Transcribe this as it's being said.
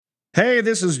Hey,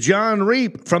 this is John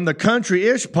Reap from the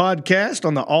Country-ish podcast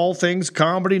on the All Things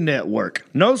Comedy Network.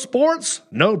 No sports?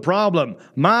 No problem.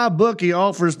 MyBookie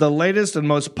offers the latest and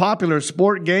most popular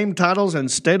sport game titles and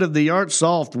state-of-the-art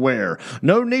software.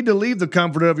 No need to leave the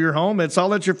comfort of your home. It's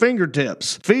all at your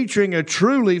fingertips. Featuring a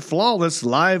truly flawless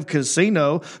live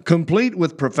casino, complete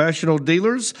with professional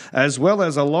dealers, as well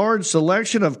as a large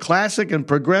selection of classic and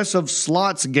progressive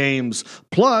slots games,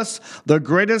 plus the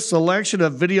greatest selection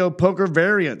of video poker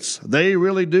variants. They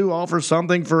really do offer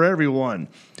something for everyone.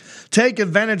 Take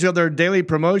advantage of their daily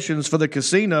promotions for the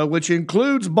casino, which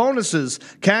includes bonuses,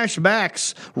 cash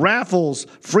backs, raffles,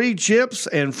 free chips,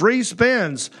 and free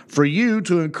spins for you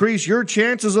to increase your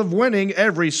chances of winning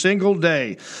every single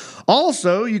day.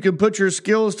 Also, you can put your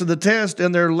skills to the test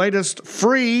in their latest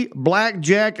free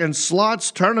blackjack and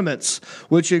slots tournaments,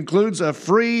 which includes a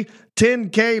free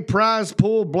 $10K prize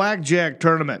pool blackjack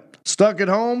tournament. Stuck at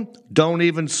home? Don't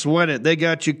even sweat it. They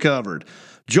got you covered.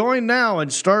 Join now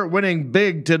and start winning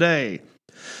big today.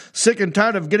 Sick and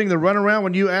tired of getting the runaround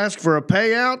when you ask for a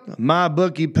payout?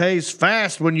 MyBookie pays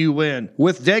fast when you win.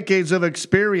 With decades of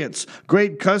experience,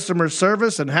 great customer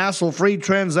service, and hassle-free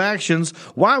transactions,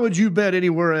 why would you bet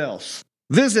anywhere else?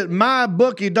 Visit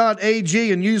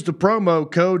mybookie.ag and use the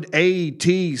promo code ATCCasino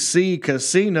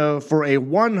for a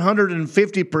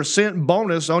 150%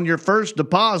 bonus on your first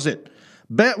deposit.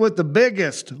 Bet with the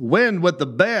biggest, win with the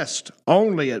best,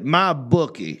 only at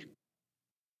MyBookie.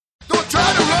 Don't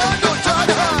try to run, don't try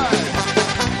to hide.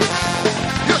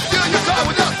 You steal your car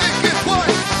without thinking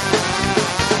twice.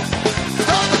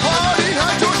 Stop the party,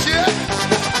 hide your shit.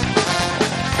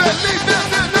 Then leave this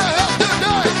in the house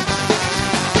tonight.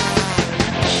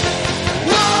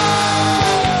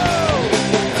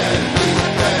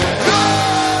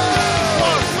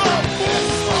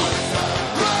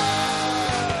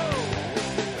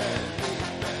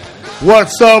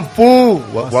 What's up, fool?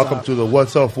 Welcome to the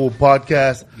What's Up, Fool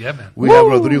podcast. Yeah, man. We have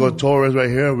Rodrigo Torres right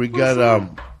here. We got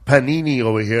Panini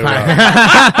over here. And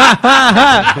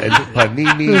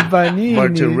Panini,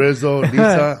 Martin Rizzo,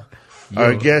 Lisa.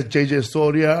 Our guest, JJ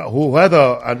Soria, who had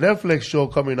a Netflix show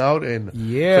coming out in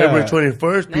February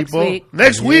 21st.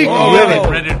 Next week. Oh, Really?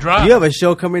 ready to drop? You have a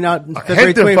show coming out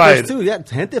February Gentefied. 21st too. Yeah,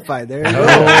 Gentefied. There you go.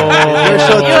 Oh. Your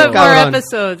show You have took more out on-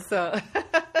 episodes, so.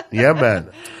 Yeah,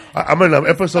 man. I'm in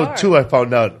episode 2, I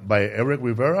found out, by Eric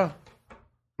Rivera.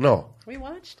 No. We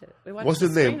watched it. We watched What's the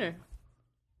his name? screener.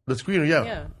 The screener,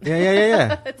 yeah.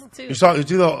 Yeah. It's two. You see all the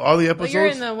Well, episodes? you're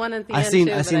in the one at the I end, seen-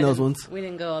 too, I but seen those didn't- ones. We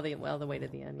didn't go all the way to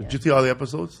the end yet. Did you see all the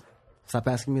episodes? Stop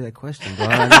asking me that question, bro.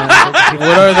 What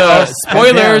are the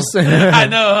spoilers? I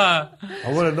know, huh?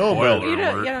 I want to know, Spoiler.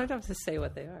 bro. You don't have to say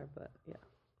what they are, but yeah.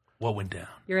 What went down?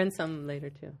 You're in some later,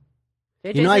 too.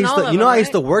 JJ's You know, I in used all to. of You know, them, I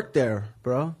used to right? work there,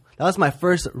 bro. That was my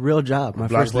first real job, my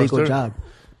first legal Blockbuster? job.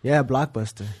 Yeah,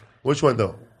 Blockbuster. Which one,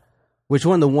 though? Which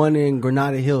one? The one in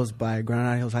Granada Hills by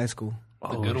Granada Hills High School.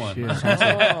 The good one.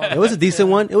 It was a decent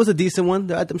one. It was a decent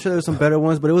one. I'm sure there were some better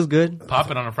ones, but it was good.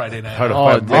 Popping on a Friday night. Hard to Oh,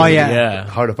 find dude, Mexican- yeah.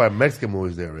 Hard to find Mexican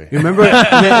movies there, right? You remember?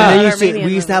 and then Armenian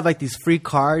we used to have movies. like these free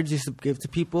cards you used to give to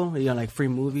people. You know, like free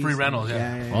movies, Free rentals,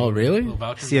 yeah. Oh, really? Little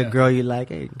vouchers, See a yeah. girl you like,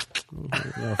 hey,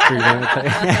 free rental.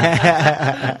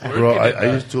 Bro,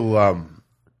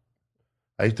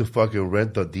 I used to fucking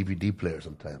rent a DVD player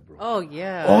sometimes, bro. Oh,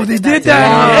 yeah. Oh, they did Yeah,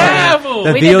 that. fool.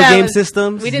 The We video did that game with-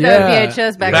 systems. We did that with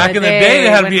VHS back in the day. they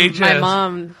had when VHS. My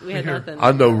mom, we had nothing.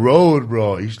 On the road,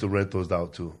 bro, I used to rent those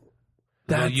out too.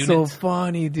 That's Little so units.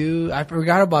 funny, dude. I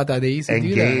forgot about that. They used to And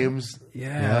do games. that.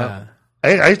 Yeah.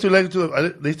 I used to like to.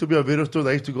 There used to be a video store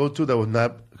that I used to go to that was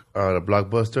not a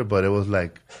Blockbuster, but it was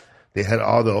like they had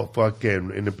all the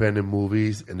fucking independent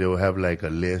movies, and they would have like a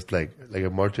list, like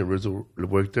if Martin Rizzo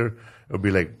worked there, it would be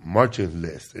like Martin's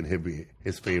list, and he'd be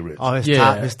his favorites. Oh,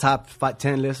 his top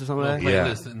 10 list or something like that. Yeah.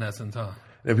 Playlist in essence, huh?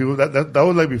 And people that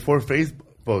was like before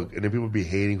Facebook, and then people would be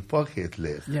hating fuck his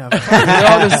list. Yeah.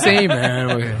 They're all the same,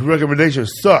 man.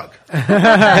 Recommendations suck.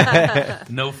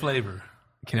 No flavor.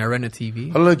 Can I rent a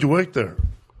TV? How long did you work there?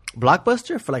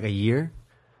 Blockbuster for like a year,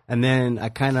 and then I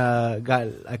kind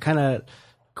of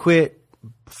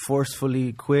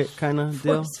forcefully quit kind of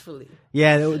deal. Forcefully.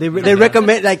 Yeah, they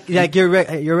recommend like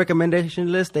your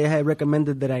recommendation list. They had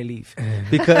recommended that I leave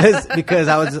because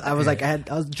I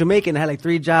was Jamaican. I had like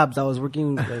 3 jobs. I was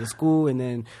working at school and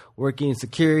then working in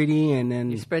security and then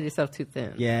You spread yourself too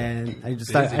thin. yeah. And I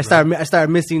just Busy, I started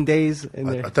missing days in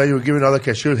there. I thought you were giving all the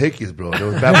cashiers hickeys, bro. It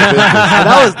was bad for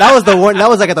business. that was the one. That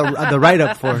was like the write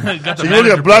up for. Got the So you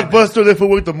only got manager Blockbuster, therefore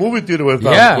worked the movie theater with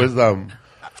Yeah. with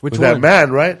Which that one?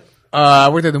 man, right? I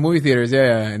worked at the movie theaters,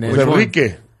 yeah. And then With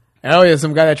Enrique. Hell yeah,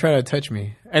 some guy that tried to touch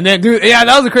me. And then, dude, yeah,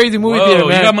 that was a crazy movie Whoa, theater, you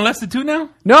man. got molested too now?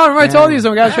 No, remember I told you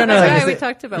some guy was trying to That's like. right, we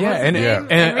talked about. Yeah, What's his and, name?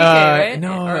 and Enrique, right?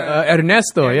 no, Or-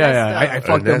 Ernesto. Yeah. I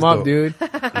fucked him up, Ernesto. dude.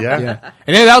 Yeah. Yeah.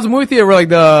 And then that was a movie theater where like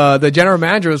the general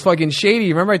manager was fucking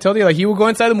shady. Remember I told you like he would go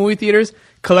inside the movie theaters,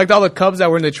 collect all the cups that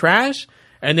were in the trash,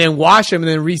 and then wash them and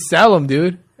then resell them,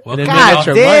 dude. Welcome and to then Al- get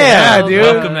your money. Yeah, dude.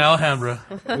 Welcome to Alhambra.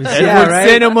 Edward right?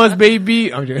 Cinemas,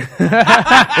 baby. I'm joking.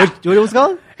 What was it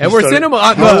called? Edward started- Cinema.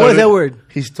 What was that word?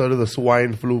 He started the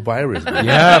swine flu virus. Man.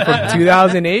 Yeah, from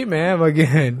 2008, man.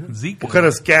 Again. Zika. What kind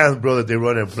of scams, bro, that they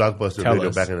run in Blockbuster Tell video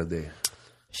us. back in the day?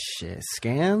 Shit,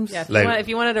 scams. Yeah, if, Like- if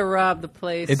you wanted to rob the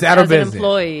place It's out of as an business.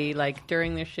 employee, like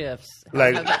during their shifts.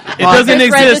 Like, It doesn't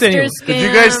exist anymore. did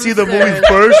you guys see the movie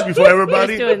first before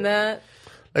everybody? doing that.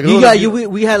 Like, You got you.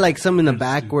 We had like some in the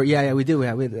back where we did. We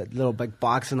had a little like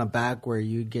box in the back where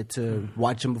you get to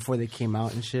watch them before they came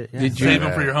out and shit. Yeah. Did you? Save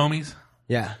them for your homies.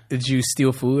 Yeah. Did you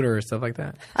steal food or stuff like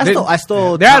that? I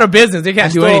stole. They're out of business. They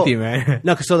can't do stole- anything, man.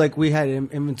 No, 'cause so like we had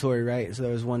inventory, right? So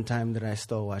there was one time that I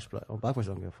stole Blockbuster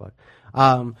don't give a fuck.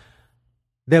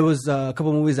 There was a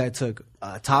couple movies I took.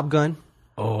 Top Gun.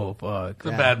 Oh fuck. It's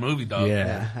a bad movie, dog. Yeah.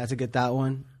 Yeah, I had to get that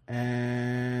one.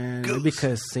 And maybe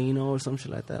Casino or some shit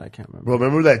like that. I can't remember. Bro,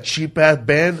 remember that cheap ass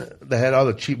band that had all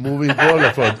the cheap movies, bro,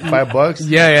 like for $5?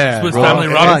 Yeah. Swiss Bro, Family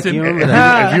fuck, Robinson. you If remember you,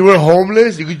 that? if you were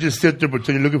homeless, you could just sit there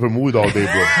pretend you're looking for movies all day,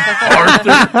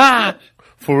 bro.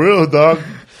 For real, dog.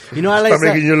 You know, I like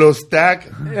Start making your little stack.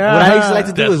 what I used to like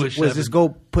to do That's was what just go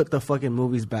put the fucking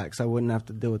movies back, so I wouldn't have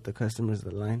to deal with the customers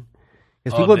at the line.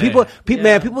 Because Oh, people, damn.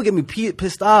 man, people get me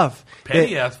pissed off.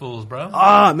 Petty ass fools, bro.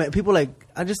 Man, people like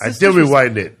I I still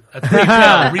rewind it. That's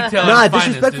retail. Retail. Nah, at its finest,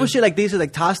 disrespectful dude. shit like they used to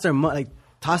like toss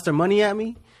their money at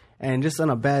me, and just on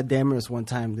a bad damners one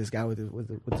time, this guy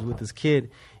with his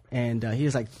kid, and he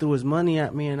just like threw his money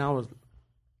at me, and I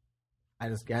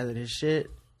just gathered his shit,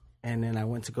 and then I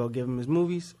went to go give him his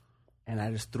movies, and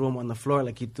I just threw him on the floor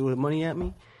like he threw the money at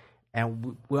me.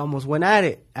 And we almost went at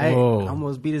it. I Whoa.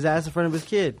 almost beat his ass in front of his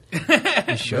kid.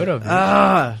 You should have.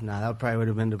 Nah, that probably would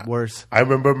have been the worst. I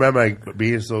remember, man, like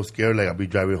being so scared, like I'd be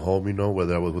driving home, you know,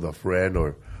 whether I was with a friend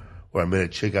or I met a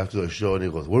chick after the show, and he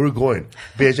goes, "Where we going?"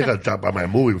 Bitch, I got to drop by my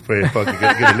movie before I fucking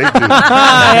get late to.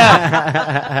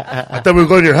 I thought we were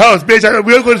going to your house, bitch.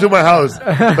 We were going to my house, but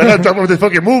I got to drop off this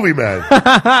fucking movie, man. You're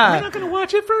not gonna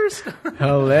watch it first.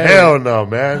 Hilarious. Hell no,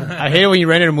 man. I hate it when you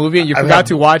rented a movie and you I've forgot had-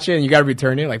 to watch it and you got to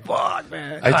return it. Like, fuck,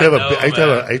 man. I used to have know, man. I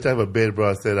used to have a bid, bro.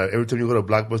 I said every time you go to a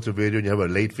Blockbuster video and you have a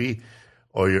late fee,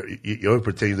 or you always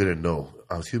pretend you didn't know.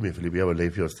 Excuse me, Felipe, you have a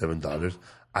late fee of $7.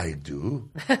 I do.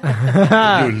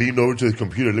 You lean over to the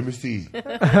computer. Let me see.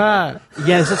 Yeah,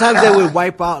 sometimes they would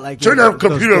wipe out like Turn that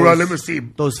computer around. Let me see.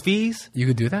 those fees. You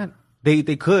could do that? They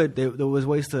could. There was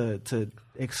ways to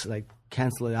like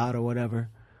cancel it out or whatever.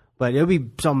 But it'll be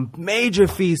some major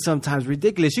fees sometimes,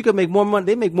 ridiculous. You could make more money.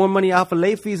 They make more money off of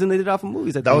late fees than they did off of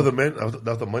movies. I That was think. that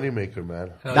was the money maker,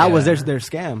 man. That was their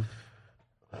scam.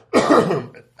 I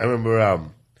remember,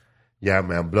 yeah,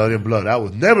 man, Blood and Blood. I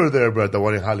was never there, bro, at the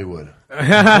one in Hollywood.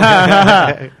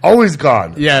 Always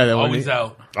gone. Yeah. That Always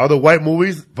out. All the white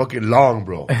movies, fucking long,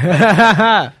 bro.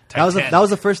 That was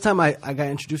the first time I got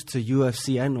introduced to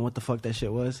UFC. I didn't know what the fuck that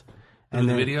shit was. And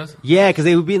the videos? Yeah, because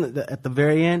they would be at the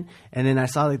very end, and then I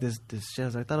saw like this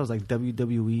shit. I thought it was like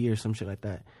WWE or some shit like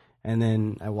that. And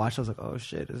then I watched. I was like, oh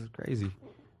shit, this is crazy.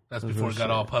 That's before it got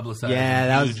all publicized. Yeah,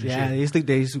 that was Huge and shit.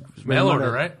 They used to Mail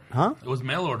order, right? Huh? It was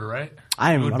mail order, right?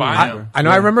 I You don't would I buy don't them. remember. I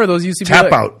know. I remember those used to be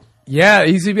Tap like, out. Yeah,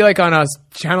 it used to be like on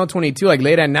Channel 22, like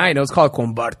late at night. It was called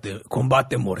Combate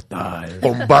Mortal.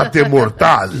 Combate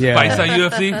Mortal. Yeah. Fights on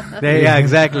UFC. Yeah,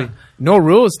 exactly. No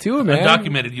rules too, man.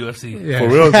 Undocumented UFC. Yeah. For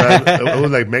real, man. It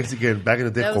was like Mexican. Back in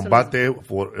the day, That was Combate,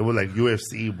 it was like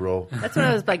UFC, bro. That's when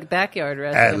I was like backyard At,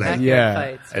 wrestling, like- backyard Yeah.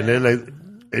 fights. And then, like,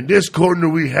 in this corner,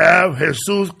 we have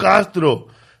Jesus Castro.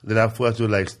 Then I had to,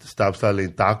 like, stop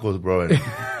selling tacos, bro, and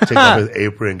take off his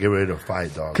apron and get ready to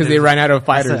fight, dog. Because they ran out of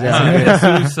fighters.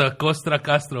 Yeah. Jesus Costra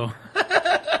Castro.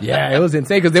 Yeah, it was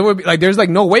insane because they were like, there's like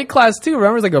no weight class too.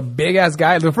 Remember, it's like a big ass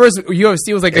guy. The first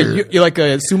UFC was like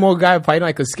a sumo guy fighting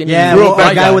like a skinny. Yeah, Bro, a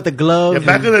back- guy with the gloves. Yeah,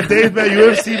 back in the days, man,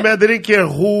 UFC, man, they didn't care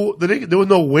who. There was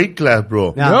no weight class,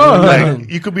 bro. No. Like,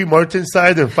 you could be Martin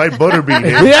size and fight Butterbean.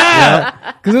 eh?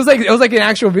 Yeah, because it was like an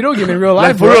actual video game in real Like,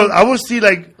 life. for bro. real, I would see,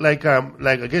 like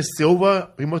I guess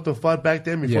Silva, he must have fought back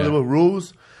then before Yeah. there were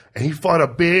rules. And he fought a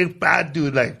big, fat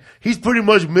dude. Like, he's pretty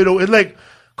much middle. It's like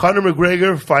Conor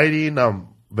McGregor fighting,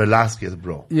 Velasquez,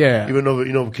 bro. Yeah. Even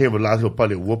though, Cain Velasquez will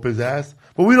probably whoop his ass.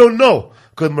 But we don't know.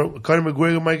 Because Conor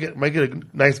McGregor might get a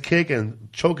nice kick and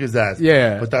choke his ass.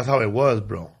 Yeah. But that's how it was,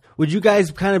 bro. Would you guys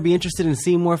kind of be interested in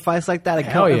seeing more fights like that? Like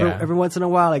Hell yeah. every once in a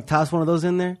while, like toss one of those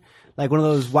in there, like one of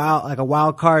those a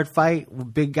wild card fight,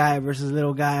 big guy versus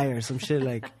little guy, or some shit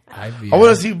like. I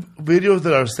want to see videos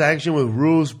that are sanctioned with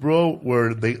rules, bro,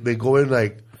 where they go in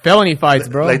like felony fights,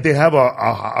 bro. Like they have a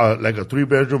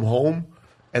 3-bedroom home,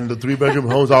 and the 3-bedroom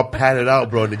home's all padded out,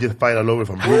 bro, and they just fight all over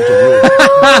from room to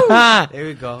room. There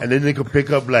we go. And then they could pick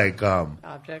up like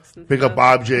Objects. And pick stuff. up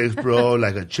objects, bro,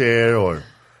 like a chair or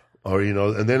you know,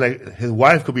 and then like his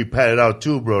wife could be padded out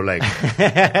too, bro. Like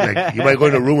you might go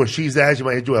in a room where she's at, she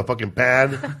might hit you with a fucking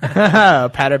pan.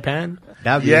 Patter pan.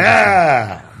 That'd be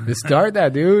Yeah, Just start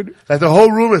that, dude. like the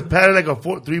whole room is padded like a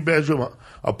 3-bedroom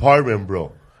apartment,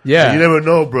 bro. Yeah. And you never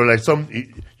know, bro. Like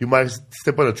you might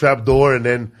step on a trap door, and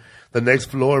then the next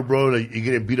floor, bro, like, you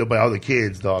get beat up by all the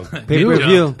kids, dog. Pay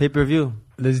per view.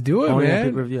 Let's do it, Pay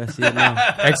per man. view. I see it now.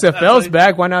 XFL's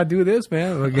back. Why not do this,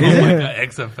 man? Oh my God,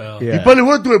 XFL. Yeah. You probably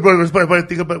would do it, bro. It's probably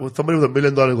think about with somebody with $1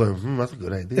 million going, that's a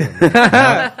good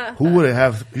idea. Who would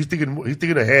have? He's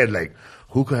thinking ahead, like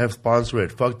who could have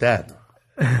sponsored it? Fuck that.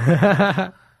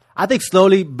 I think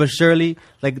slowly but surely,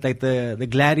 like the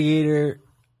gladiator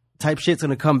type shit's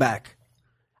gonna come back.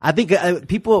 I think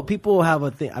people have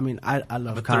a thing. I mean, I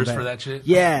love A combat thirst for that shit?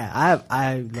 Yeah,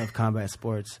 I love combat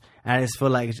sports, and I just feel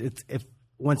like if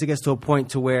once it gets to a point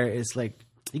to where it's like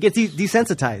you get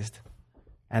desensitized,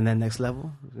 and then next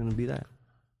level is gonna be that.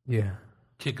 Yeah.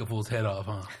 Kick a fool's head off,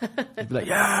 huh? You'd be like,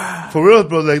 yeah, For real,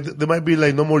 bro. Like there might be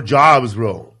like no more jobs,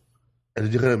 bro, and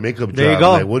they're just gonna make up jobs. There you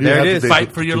go. Like, what do There you it have is. today?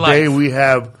 Fight for your Today life. we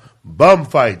have bum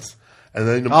fights, and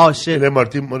then Oh, shit. and then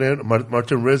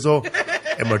Martin Rizzo.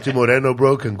 And Martin Moreno,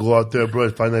 bro, can go out there, bro,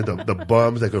 and find like the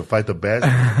bums that can fight the best.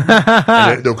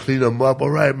 And they'll clean them up.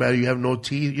 All right, man, you have no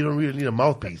teeth. You don't really need a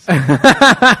mouthpiece.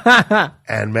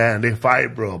 And, man, they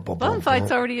fight, bro. Bum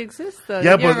fights already exist, though.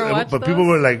 Yeah, Did you ever watch but people those?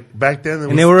 were like, back then,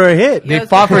 and they were a hit. They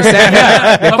fought for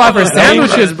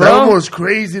sandwiches, that bro. was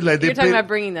crazy. Like, You're they talking paid- about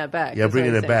bringing that back. Yeah, is what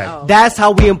bringing you're it saying. back. Oh. That's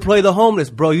how we employ the homeless,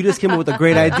 bro. You just came up with a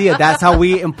great idea. That's how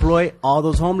we employ all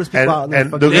those homeless people out in the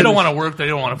and fucking- They don't want to work. They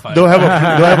don't want to fight.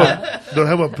 They'll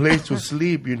have a place to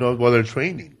sleep, you know, while they're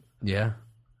training. Yeah.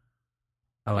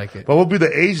 I like it. What would be the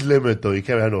age limit, though? You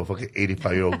can't have no fucking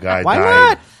 85-year-old guy Why dying.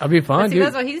 not? That'd be fun, See, dude.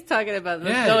 that's what he's talking about.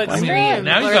 Let's Yeah, go I mean, extreme.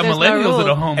 now you where got there's no millennials rules. that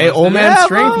are homeless. Hey, old man Yeah,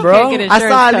 strength, Can't bro. get I saw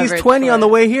at insurance least coverage 20 for on the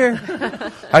it. way here.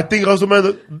 I think also, man,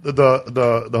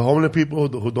 the homeless people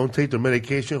who don't take their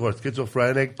medication, who are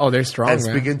schizophrenic, Oh, they're strong, and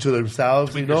man. speaking to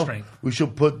themselves, Speak you your know, strength. we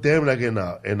should put them like in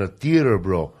a theater,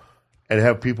 bro, and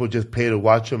have people just pay to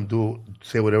watch him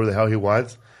say whatever the hell he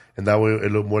wants, and that way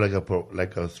it look more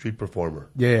like a street performer.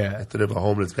 Yeah. Instead of a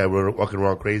homeless guy walking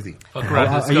around crazy. Fuck around,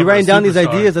 Are discover you writing a down these superstar.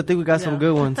 ideas? I think we got some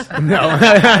good ones.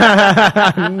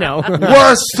 No. No.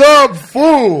 What's up,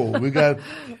 fool? We got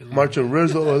Martin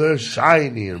Rizzo over there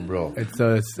shining, bro. It's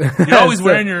You're always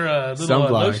wearing your little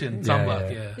Sunblock. lotion. Yeah,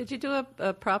 Sunblock, yeah. yeah. Did you do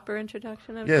a proper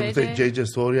introduction of Yeah, JJ? it's like JJ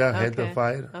Soria, Okay.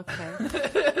 Gentefied.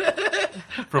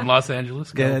 Okay. From Los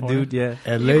Angeles. Yeah, California. dude, yeah.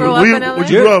 LA. You grew up in LA? Where'd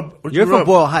you grow up? Where'd you You're grow from up?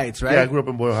 Boyle Heights, right? Yeah, I grew up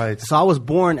in Boyle Heights. So I was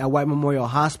born at White Memorial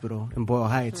Hospital in Boyle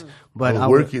Heights. But I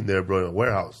was working there, bro, in a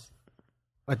warehouse.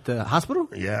 at the hospital?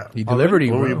 Yeah. He delivered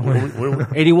you, When were you- bro. when were you-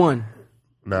 81.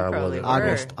 Nah, I Probably wasn't.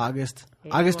 were. August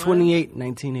 81? 28, You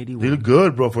 1981. look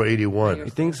good, bro, for 81. You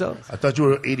think so? I thought you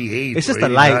were 88. It's just or the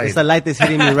light. 89. It's the light that's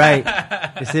hitting me right.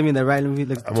 It's hitting me the right. Let me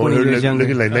look I'm 20 over years here younger.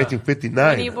 looking like When were you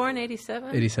 1959. born?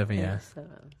 87? 87, yeah. 87.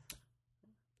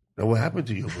 Now, what happened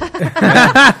to you, bro?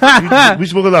 we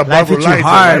spoke about Life Marlboro hit you Lights,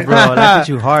 hard, right? bro. Life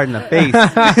hit you hard in the face. Oh,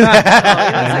 he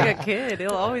looks like a kid. He'll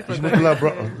always You look smoked like a lot,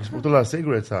 bro. You smoked a lot of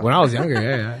cigarettes, huh? When I was younger,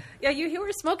 yeah. Yeah, you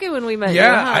were smoking when we met. Yeah,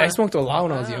 you, huh? I smoked a lot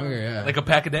when I was younger, yeah. Like a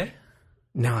pack a day?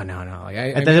 No. Like,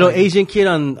 Like the little Asian kid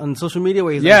on social media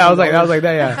where he's Yeah, I was like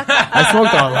that, yeah. I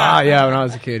smoked a lot, yeah, when I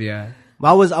was a kid, yeah.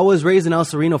 I was raised in El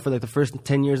Sereno for like the first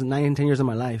 10 years of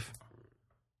my life.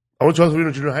 I went to El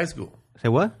Sereno Junior High School. Say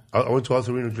what? I went to El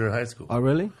Sereno Junior High School. Oh,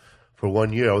 really? For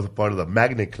 1 year, I was a part of the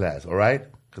magnet class, all right?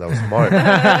 Because I was smart.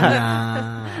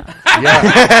 Nah. Yeah.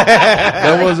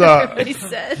 That was, What he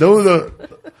said. that was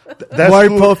that Ward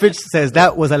school, Povich says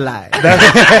that was a lie.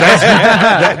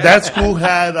 that school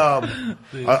had a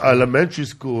elementary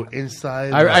school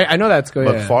inside I know that school,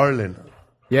 yeah. McFarland.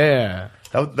 Yeah.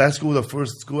 That school was the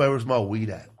first school I ever smelled weed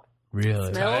at.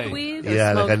 Really? Smelled weed? or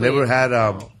Yeah, like I smoked never weed? had.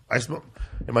 I smelled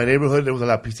in my neighborhood. There was a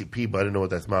lot of PCP, but I didn't know what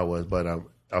that smell was. But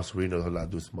El Sereno, a lot of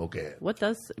dudes smoke it, What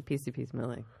does PCP smell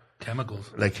like?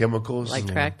 Chemicals. like chemicals.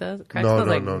 Like crack does? Crack No, smells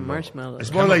no, like no, no. marshmallow. It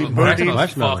smells like burning,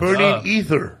 Marshmallows fucked burning up.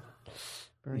 ether.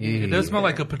 It does smell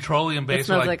like a petroleum It base or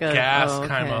smells like like a- gas, oh,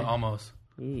 kind of okay. almost.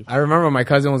 Yeesh. I remember my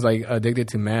cousin was like addicted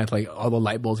to meth. Like all the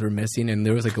light bulbs were missing, and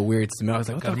there was like a weird smell. I was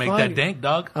like, "What Gotta the make fuck?" that dank,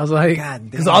 dog. I was like, God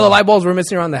because damn. all the light bulbs were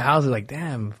missing around the house. I was like,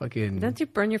 damn, fucking. Don't you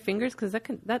burn your fingers? Because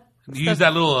that. You use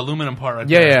that little aluminum part right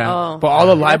Yeah, there. yeah. Oh, But all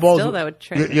the light that's bulbs. Still, that would You,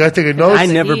 train. you gotta take a note. I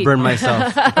never Heat. burned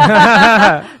myself.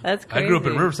 That's crazy. I grew up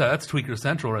in Riverside. That's Tweaker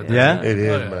Central right there. Yeah? It is,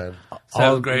 Oh, yeah. man.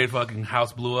 Seventh grade, fucking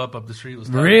house blew up the street. Was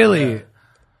tight. Really? Yeah.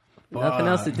 Nothing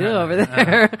else to do over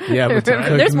there. Yeah, but to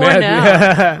cook There's more meth, now.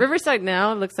 yeah. Riverside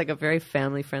now looks like a very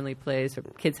family-friendly place where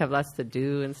kids have lots to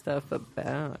do and stuff. But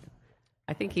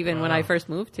I think even when I first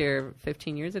moved here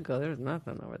 15 years ago, there was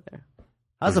nothing over there.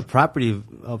 How's the property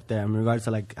up there in regards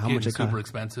to like how Getting much it super costs?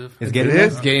 expensive. It's It getting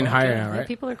is? It's getting higher now, Yeah, right?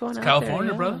 people are going out California,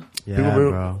 there, brother. Yeah, People,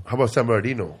 bro. how about San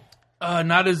Bernardino?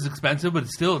 Not as expensive, but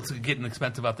still, it's getting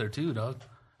expensive out there too, dog.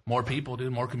 More people,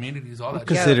 dude. More communities, all that. shit.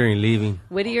 Considering leaving.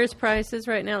 Whittier's prices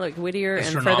right now, like Whittier and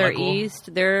further Astronomical. east,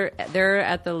 they're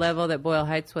at the level that Boyle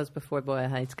Heights was before Boyle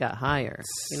Heights got higher.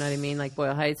 You know what I mean? Like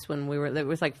Boyle Heights, when it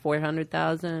was like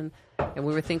 400,000, and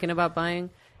we were thinking about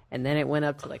buying, and then it went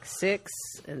up to like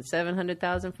 600,000 and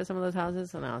 700,000 for some of those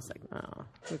houses, and I was like, no,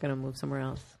 we're gonna move somewhere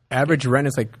else. Average rent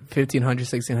is like $1,500,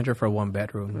 $1,600 for a one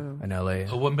bedroom in LA.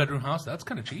 A one-bedroom house, that's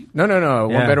kind of cheap. No, Yeah.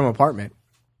 one bedroom apartment.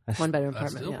 One bedroom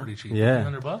That's apartment. still Yeah. pretty cheap. Yeah.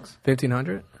 $1,500.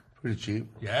 1,500 Pretty cheap.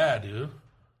 Yeah, dude.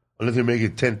 Unless you make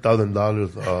it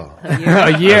 $10,000.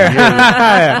 a year.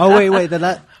 Oh wait, Fuck,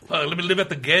 let me live at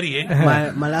the Getty,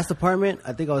 eh? my last apartment,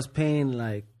 I think I was paying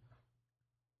like,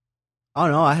 oh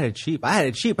no, I had it cheap. I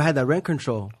had that rent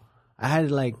control. I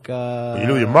had like, You live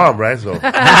with your mom, right? So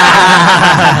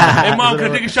Hey, mom,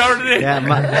 can I take a shower today? yeah,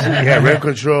 you got rent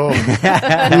control,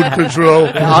 food control,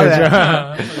 all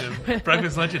that.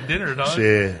 Breakfast, lunch, and dinner, dog.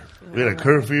 shit. We had a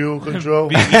curfew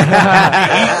control. Eating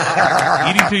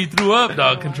till you threw up,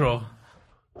 dog. Control.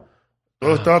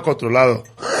 Todo estaba controlado.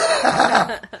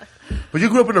 But you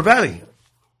grew up in the valley.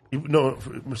 You know,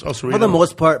 For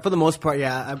the most part,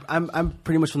 yeah. I'm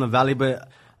pretty much from the valley, but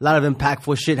a lot of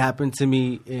impactful shit happened to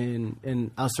me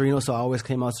in El Sereno, so I always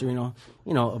came El Sereno.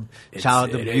 You know,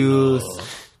 child abuse,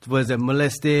 was it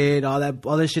molested, all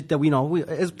that shit that we know.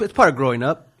 It's part of growing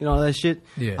up, you know, all that shit.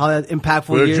 Yeah. All that impactful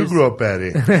Where did years. you grow up at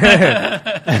it?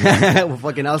 With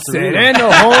fucking El Sereno. Sereno,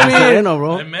 homie. Sereno,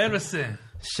 bro. And medicine.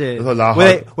 Shit. There's a lot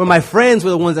Where my friends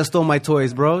were the ones that stole my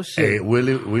toys, bro. Shit. Hey,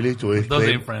 Willie to his Those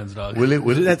claim. ain't friends, dog. Willie.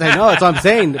 That's, I know, that's what I'm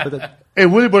saying. But Hey,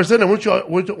 Willie Barcena,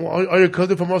 are your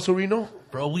cousin from El Sereno?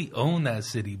 Bro, we own that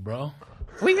city, bro.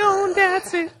 We own that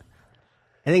shit.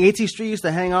 I think 18th Street used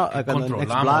to hang out like on the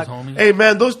next Controlamos, block. homie. Hey,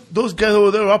 man, those guys over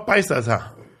there are all paisas, huh?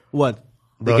 What?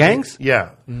 The gangs?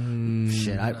 Yeah.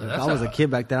 Shit, I was a kid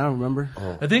back then. I don't remember.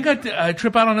 I think I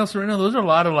trip out on El Sereno. Those are a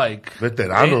lot of like,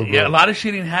 Veteranos, yeah, bro. a lot of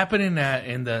shit ain't happening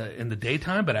in the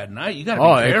daytime, but at night you gotta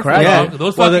Oh, be it careful. cracks. Dog. Yeah.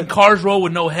 Those Well, fucking cars roll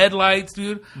with no headlights,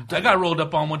 dude. I got rolled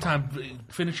up on one time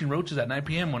finishing roaches at 9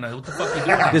 p.m. When what the fuck you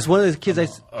doing? This one of those kids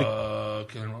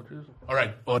Killing roaches. All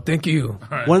right. Oh, thank you.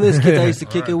 one of those kids I used to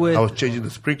kick it with. I was changing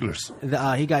the sprinklers.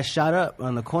 He got shot up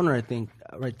on the corner, I think,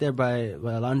 right there by a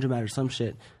laundromat or some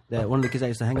shit. That one of the kids I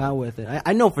used to hang out with. And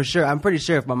I know for sure. I'm pretty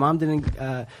sure if my mom didn't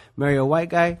marry a white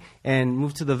guy and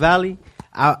move to the valley,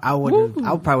 I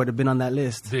probably would have been on that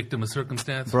list, Victim of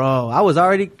circumstance. bro. I was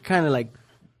already kind of like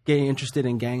getting interested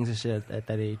in gangs and shit at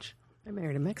that age. I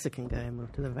married a Mexican guy and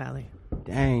moved to the valley.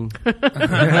 Dang. Won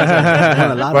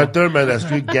a lot Right of- there, man, that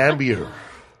street Gambier.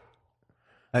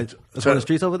 That's one of the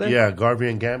streets over there. Yeah, Garvey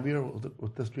and Gambier.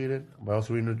 What's the street in? By El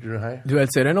Sereno Junior High. Dude,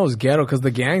 at Sereno's ghetto because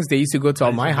the gangs, they used to go to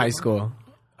all my high school.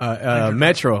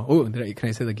 Metro. Ooh, can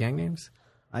I say the gang names?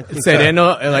 I think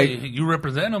Sereno, Hey, like, you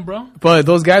represent them, bro. but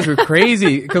those guys were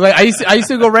crazy. Cause like I used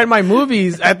to go rent my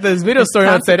movies at this video store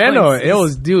on Sereno. It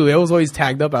was always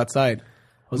tagged up outside. It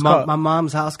was my called,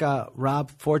 mom's house got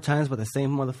robbed 4 times by the same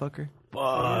motherfucker.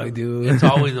 fuck, dude. It's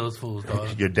always those fools,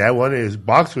 dog. Your dad wanted his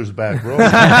boxers back, bro.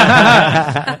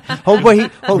 Homeboy,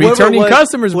 whoever Returning it was,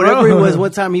 customers, bro. whatever it was.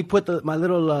 One time he put my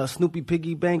little Snoopy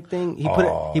piggy bank thing. He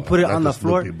put it not on the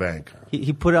floor. Snoopy Bank.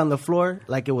 He put it on the floor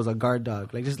like it was a guard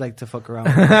dog, like just like to fuck around.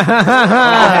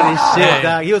 That is shit, Hey.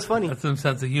 dog. He was funny. That's some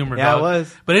sense of humor, Yeah, dog. it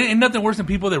was. But ain't nothing worse than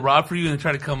people that rob for you and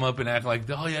try to come up and act like,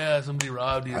 oh yeah, somebody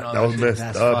robbed you. And all That was shit. messed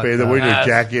That's up. fucked Hey, they're up. wearing your That's-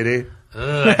 jacket, eh?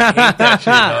 Ugh, I hate that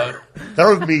shit, dog. That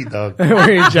was me, dog.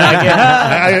 Wearing jacket.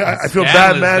 I feel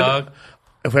bad, Scandalous, man. dog.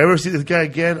 If I ever see this guy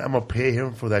again, I'm gonna pay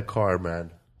him for that car,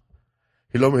 man.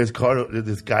 He loaned me his car.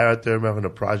 This guy out there, man, from the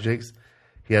projects,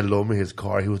 he had loaned me his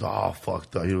car. He was all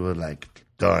fucked up. He was like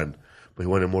done, but he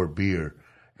wanted more beer.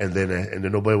 And then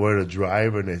nobody wanted to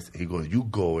drive, and he goes, "You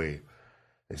go away."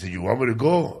 I said, "You want me to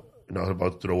go?" And I was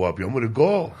about to throw up. You want me to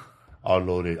go? I'll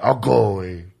load it. I'll go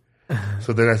away.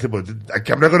 So then I said, "But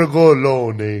I'm not gonna go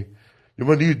alone, eh? You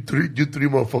might need you three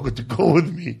motherfuckers to go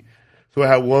with me. So I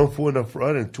had one fool in the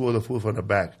front and two other fools in the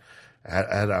back. I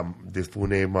had this fool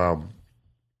named, I'll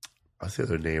say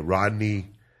their name, Rodney,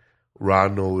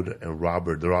 Ronald, and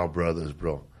Robert. They're all brothers,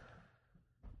 bro.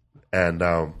 And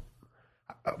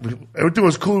everything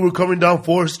was cool. We were coming down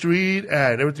 4th Street,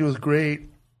 and everything was great.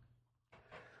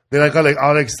 Then I got like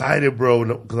all excited, bro,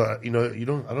 because I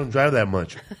don't drive that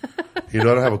much. I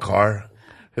don't have a car.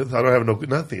 I don't have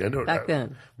nothing. I know,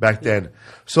 Back then.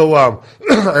 So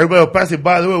everybody was passing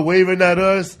by. They were waving at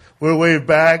us. We were waving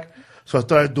back. So I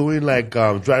started doing like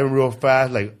driving real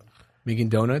fast, like making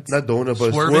donuts. Not donuts,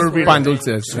 but Swerving. Pan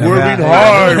dulces. Swerving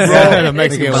hard, bro. The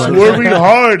Mexican one. Swerving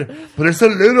hard. But it's a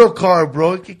little car,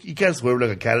 bro. You can't swerve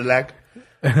like a Cadillac.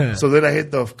 So then I hit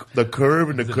the curve,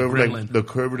 and the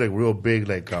curve like real big,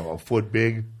 like a foot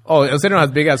big. Oh, El Centro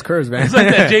has big ass curves, man. It's like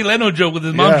that Jay Leno joke with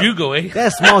his mom Jugo, eh?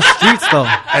 That's small streets, though.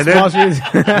 And Small then,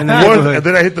 streets. and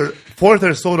then I hit the 4th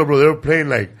Arizona, bro. They were playing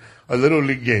like a little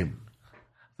league game.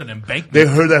 An embankment. They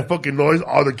heard that fucking noise.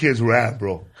 All the kids ran,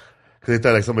 bro. Because they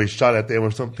thought like somebody shot at them or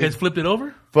something. You guys flipped it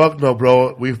over? Fuck no,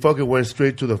 bro. We fucking went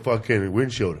straight to the fucking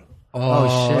windshield. Oh,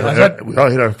 shit. We all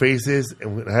hit our faces,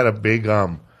 and I had a big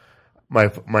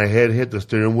my head hit the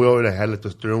steering wheel, and I had like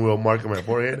the steering wheel mark on my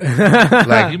forehead,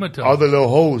 like all the little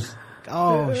holes.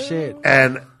 Oh, shit.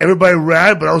 And everybody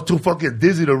ran, but I was too fucking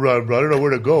dizzy to run, bro. I don't know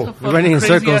where to go. We're running in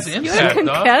circles.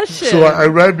 Concussion. So I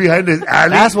ran behind this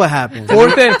alley. That's what happened.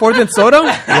 Fourth and Soto?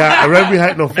 Yeah, I ran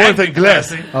behind 4th and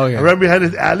Glass. Oh, yeah. I ran behind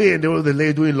this alley, and there was the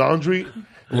lady doing laundry.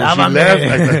 When she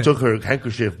left, I took her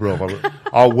handkerchief, bro,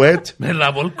 all wet. Me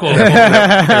la volcó. And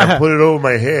I put it over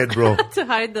my head, bro. To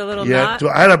hide the little Yeah, knot.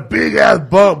 I had a big ass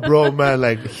bump, bro, man.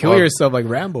 Like Kill yourself like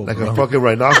Rambo, like bro. a fucking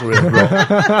rhinoceros, bro.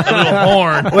 A little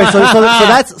horn. Wait,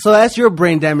 so that's your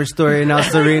brain damage story now,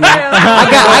 Serena.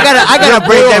 I got a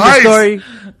brain Boyle damage Heights. story.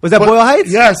 Was that Boyle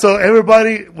Heights? Yeah, so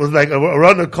everybody was like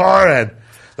around the car, and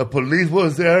the police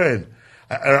was there, and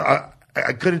I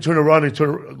couldn't turn around and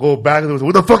go back. And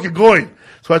where the fuck you going?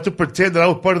 So I had to pretend that I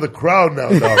was part of the crowd now,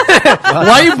 dog. Why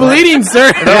are you bleeding,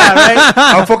 sir?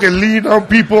 I'm fucking leaning on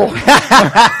people.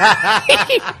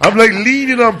 I'm like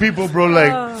leaning on people, bro.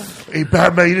 Like, hey,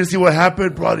 Batman, you didn't see what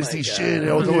happened? Bro, I didn't see shit.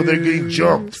 I was over there getting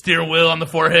jumped. Steering wheel on the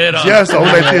forehead. Yes, I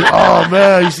was like, this. Oh,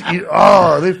 man.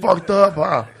 They fucked up,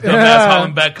 huh? Dumbass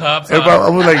hauling back cops. Everybody, I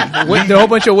was like, With the whole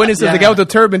bunch of witnesses, the guy with the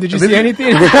turban, did you see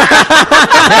anything?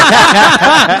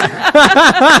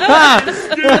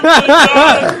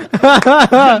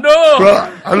 No.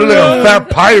 bro, I look like a fat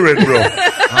pirate, bro.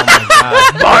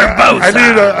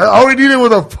 I all I needed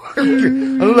was a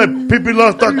fucking, I look like Pippi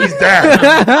Longstocking's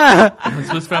dad.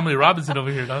 Swiss Family Robinson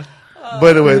over here, dog.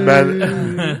 But anyway,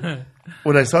 man,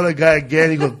 when I saw that guy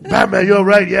again, he goes, Batman, you all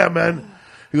right? Yeah, man.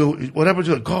 He goes, what happened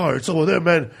to the car? It's over there,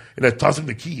 man. And I tossed him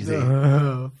the keys.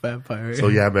 Vampire. So,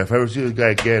 yeah, man, if I ever see this guy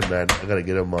again, man, I got to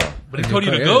get him But he told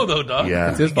you to go, though, dog.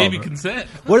 Yeah. He gave you consent.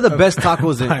 What are the best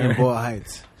tacos in Boyle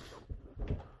Heights?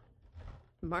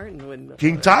 Martin would know.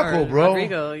 King Taco, Or bro.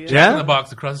 Rodrigo, In the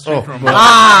box across the street from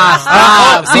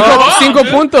Cinco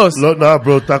puntos. Look, no,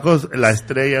 bro, tacos La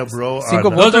Estrella, bro. Cinco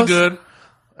on, Those are good.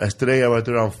 Estrella right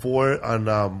there on 4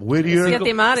 on Whittier.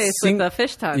 Siete Mares with the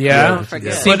fish taco. Yeah. Don't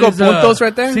forget. Cinco But is, puntos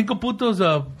right there? Cinco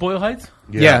Puntos, Boyle Heights?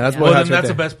 Yeah, that's Well, what then that's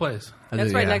the best place.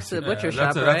 That's right next to the butcher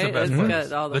shop, That's right? the best It's place.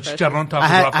 got all the The fresh- chicharrón tacos.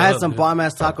 I off the had hook, some dude. bomb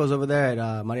ass tacos over there at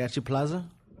Mariachi Plaza.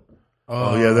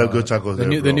 Oh, yeah, they're good tacos there,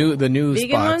 bro. The new Vegan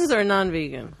spots. ones or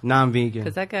non-vegan? Non-vegan.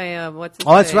 Because that guy, what's his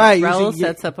Oh, that's name? right. Raul You-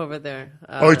 sets up over there.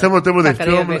 Oh, you're talking about them where they Taqueria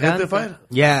film Veganza. Gentefied?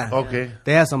 Yeah. Okay.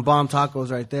 They have some bomb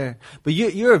tacos right there. But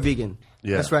you're a vegan.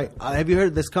 Yeah. That's right. Have you heard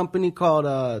of this company called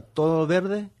Todo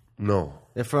Verde? No.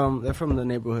 They're from the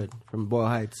neighborhood, from Boyle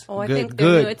Heights. Oh, I Good, think they're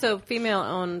good. new. It's a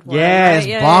female-owned one. Yeah, it's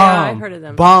right? bomb. Yeah, I've heard of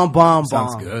them. Bomb.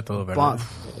 Sounds good, Todo Verde. Bomb.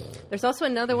 There's also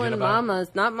another one, about it? Mama's,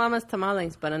 not Mama's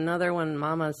Tamales, but another one,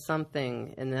 Mama's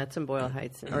something, and that's in Boyle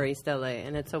Heights or East LA,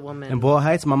 and it's a woman. In Boyle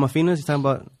Heights, Mama Finas, you talking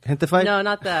about Gentefied? No,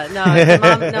 not that. No,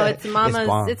 it's Mama's.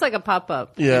 bomb. It's like a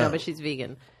pop-up. Yeah. You know, but she's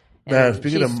vegan. Man, And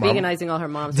speaking she's of Mama- veganizing all her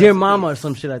mom's Dear recipes. Mama or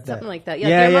some shit like that. Something like that.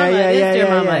 Yeah, Dear Mama. It is Dear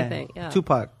Mama, I think. Yeah.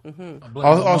 Tupac.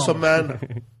 Also,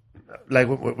 man, like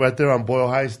right there on Boyle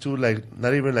Heights, too, like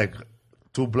not even like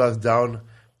 2 blocks down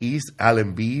east,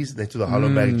 Allen B's, next to the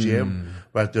Hollaback Gym.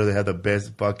 Right there, they have the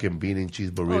best fucking bean and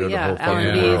cheese burrito Oh, in the yeah. whole fucking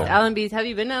Allen B's. world. Allen B's. Have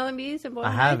you been to Allen B's in Boyle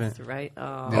I Heights? haven't. Right.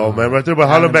 Oh. Oh, man, right there by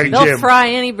Hollaback They'll Gym. fry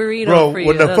any burrito Bro, for you.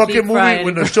 when the They'll fucking deep fry movie,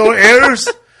 when any- the show airs,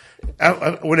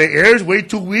 when it airs, wait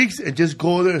 2 weeks and just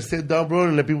go there and sit down, bro,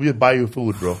 and let people just buy you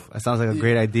food, bro. That somes like a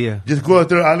great idea. Just go out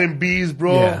there, Allen B's,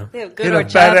 bro. Yeah. They have good Get a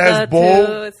fat ass horchata, bowl.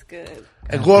 too. It's good.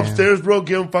 And go upstairs, bro.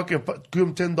 Give him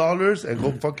 $10 and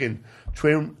go fucking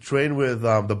train with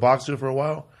the boxer for a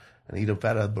while, and eat a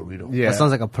fat ass burrito. Yeah. That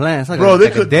sounds like a plan. It's like, Bro, a, they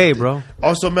like could a day, bro.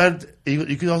 Also, man,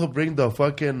 you could also bring the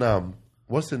fucking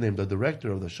what's the name? The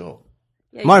director of the show.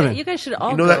 Yeah, Marvin. you guys should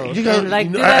all You know go. that- you guys- and, like,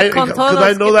 you know, do that I- con 'cause todos.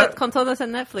 I know Get that- con todos on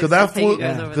Netflix. Cause that I'll take you fool,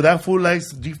 guys over cause there. that fool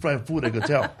likes deep fried food. I could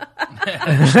tell.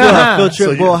 Still have field trip,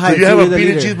 So Boyle you Heights. have a you're the bean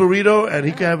and leader. cheese burrito, and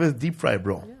he can have his deep fried,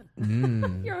 bro.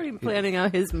 You're already planning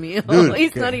out his meal. Dude,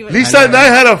 He's not even. Lisa and I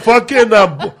had a fucking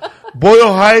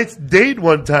Boyle Heights date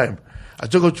one time. I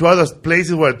took her to other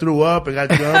places where I threw up and got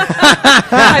drunk.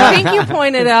 I think you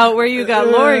pointed out where you got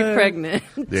Lori pregnant.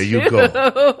 There you go.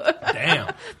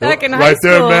 Damn. Back in high Right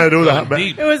school. there, man. It was Going a,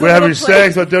 deep. It was a we're having little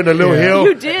sex right there on the little hill.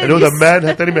 You did. And there was a You man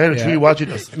standing behind a tree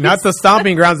watching us. Not the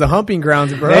stomping grounds, the humping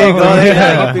grounds, bro. There you go.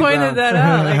 Yeah, you pointed that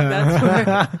out. Like that's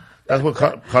where. That's what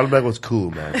Colin was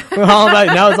cool, man. All right,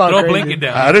 now it's all Throw a crazy. blanket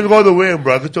down. I didn't go all the way in,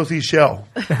 bro. I could still see Shell.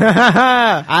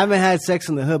 I haven't had sex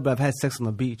in the hood, but I've had sex on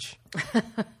the beach.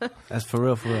 That's for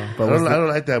real, for real. I don't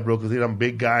like that, bro, because I'm a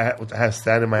big guy. I have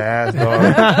sand in my ass, dog.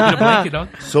 Get a blanket, dog.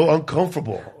 So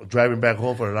uncomfortable driving back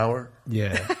home for an hour.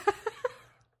 Yeah.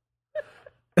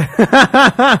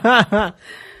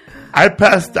 I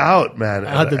passed out, man.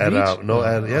 At the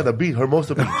beach? The beach,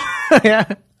 Hermosa Beach. Yeah.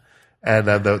 And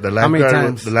the many lifeguard,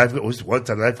 times? the lifeguard was one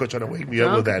time. The lifeard trying to wake me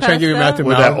up with that, Trying to give him mouth to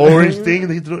with that mouth. orange thing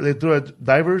they threw at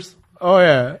divers. Oh,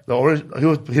 yeah. The orange, he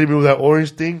was hitting me with that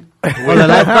orange thing. Oh, the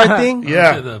lifeguard thing?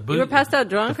 Yeah, You were passed out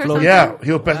drunk or something? yeah.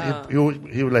 He would pass, he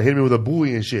would like hit me with a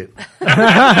buoy and shit. And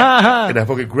I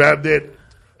fucking grabbed it.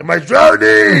 Am I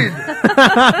drowning?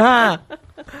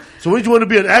 So when did you want to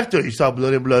be an actor? You saw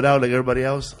blood in, blood out like everybody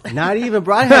else. Not even,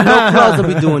 bro. I had no plans to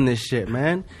be doing this shit,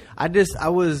 man. I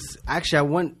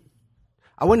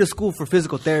went to school for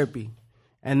physical therapy,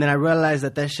 and then I realized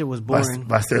that shit was boring.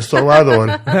 Va a ser sobador.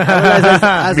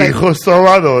 I was like, Mijo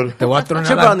sobador. Te voy a tronar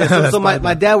trip la- on this. la So my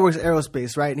espalda. dad works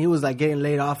aerospace, right? And he was like getting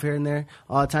laid off here and there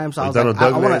all the time. So I was like, McDonnell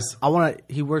Douglas. I want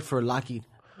to. He worked for Lockheed,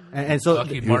 and so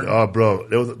Lockheed Dude, Martin. oh, bro,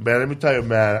 there was man. Let me tell you,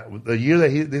 man. The year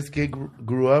that this kid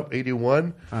grew up,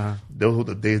 81. Those were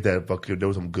the days that fucking there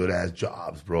was some good ass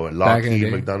jobs, bro. And Back in the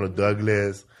Lockheed, day. McDonnell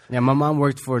Douglas, yeah, my mom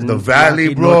worked for the Valley,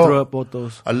 Lockheed, bro. Northrop, both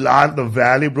those. A lot of the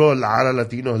Valley, bro. A lot of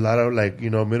Latinos, a lot of like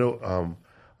middle, a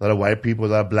lot of white people, a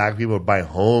lot of black people buying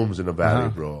homes in the Valley,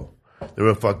 bro. They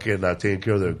were fucking taking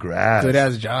care of their grass. Good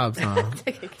ass jobs, huh?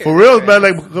 For real, man.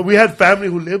 Like we had family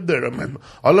who lived there. I mean,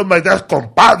 all of my dad's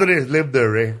compadres lived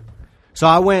there, eh? So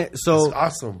I went. It's So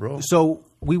awesome, bro. So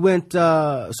we went.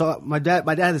 So my dad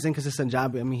had this inconsistent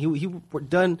job. I mean, he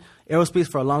done aerospace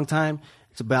for a long time.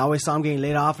 So, but I always saw him getting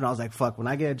laid off, and I was like, "Fuck!" When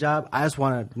I get a job, I just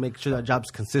want to make sure that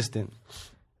job's consistent. I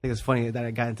think it's funny that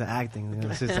I got into acting. You know,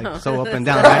 it's just like so up and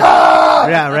down, right?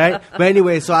 Yeah, right. But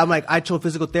anyway, so I'm like, I chose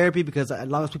physical therapy because as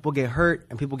long as people get hurt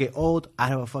and people get old, I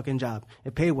have a fucking job.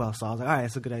 It paid well, so I was like, all right,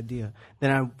 that's a good idea.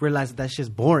 Then I realized that shit's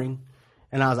boring.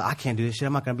 And I was like, I can't do this shit.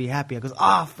 I'm not going to be happy. I goes,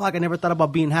 oh, fuck, I never thought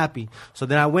about being happy. So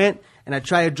then I went and I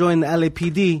tried to join the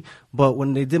LAPD. But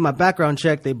when they did my background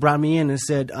check, they brought me in and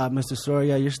said, Mr.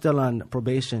 Soria, you're still on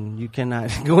probation. You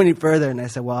cannot go any further. And I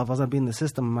said, well, if I was going to be in the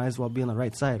system, I might as well be on the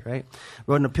right side, right?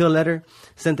 Wrote an appeal letter,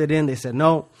 sent it in. They said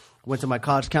no. Went to my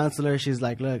college counselor. She's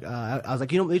like, look, I was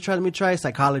like, let me try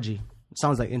psychology.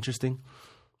 Sounds like interesting.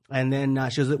 And then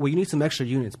she was like, well, you need some extra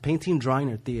units, painting, drawing,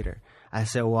 or theater. I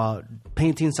said, well,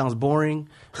 painting sounds boring.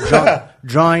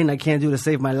 Drawing, I can't do to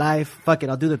save my life. Fuck it,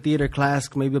 I'll do the theater class.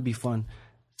 Maybe it'll be fun.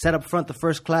 Sat up front the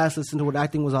first class, listened to what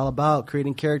acting was all about,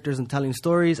 creating characters and telling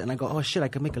stories. And I go, oh, shit, I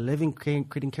could make a living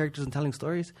creating characters and telling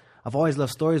stories. I've always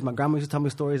loved stories. My grandma used to tell me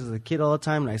stories as a kid all the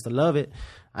time, and I used to love it.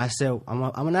 I said, I'm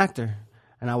an actor.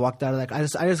 And I walked out of that.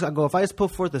 I go, if I just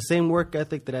put forth the same work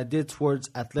ethic that I did towards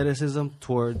athleticism,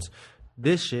 towards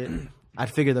this shit, I'd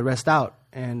figure the rest out.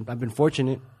 And I've been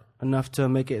fortunate enough to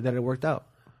make it that it worked out.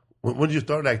 When did you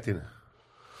start acting?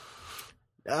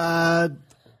 I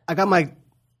got my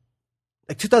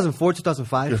 2004,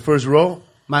 2005. Your first role?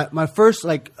 My first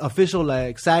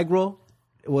official SAG role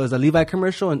was a Levi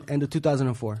commercial in end of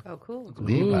 2004. Oh, cool.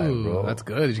 Levi, bro. That's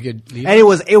good. Did you get Levi? And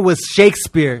it was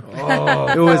Shakespeare.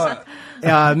 It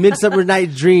was Midsummer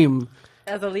Night's Dream.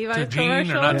 As a Levi To Gene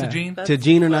commercial? or not to Gene? To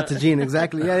Gene or not to Gene,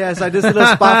 exactly. Yeah. So I did a little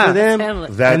spot for them.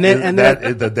 Hamlet. That And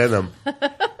is the denim.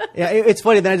 Yeah, it's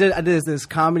funny. Then I did this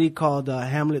comedy called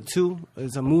Hamlet 2.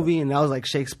 It's a movie, and that was like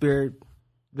Shakespeare.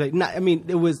 There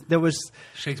was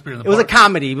Shakespeare in the it was a Park.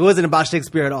 comedy. It wasn't about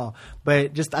Shakespeare at all.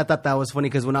 But just I thought that was funny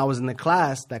because when I was in the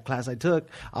class, that class I took,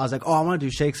 I was like, oh, I want to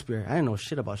do Shakespeare. I didn't know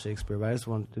shit about Shakespeare, but I just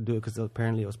wanted to do it because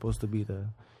apparently it was supposed to be the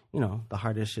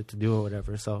hardest shit to do or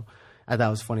whatever. So I thought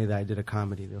it was funny that I did a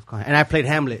comedy. And I played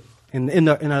Hamlet in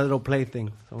a little play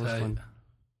thing. So it was fun.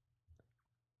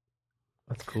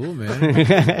 That's cool, man.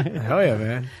 Hell yeah,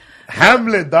 man.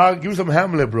 Hamlet, dog. Give me some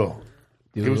Hamlet, bro.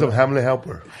 Give me some Hamlet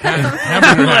helper.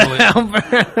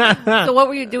 So what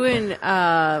were you doing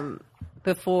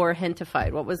before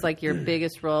Gentefied? What was like your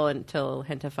biggest role until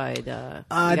Gentefied?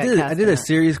 I did a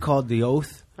series called The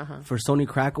Oath for Sony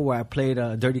Crackle where I played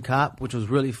a dirty cop, which was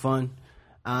really fun.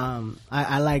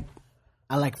 I like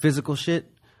physical shit,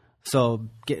 so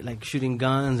get like shooting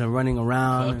guns and running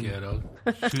around. Fuck yeah, dog.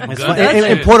 Shooting It's guns.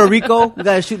 fun. In Puerto Rico, we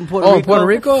gotta shoot in Puerto Rico. Oh, Puerto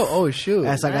Rico? Oh, shoot.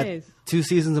 Yes, I got Nice. 2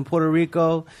 seasons in Puerto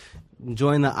Rico,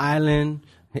 enjoying the island,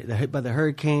 hit by the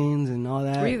hurricanes and all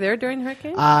that. Were you there during the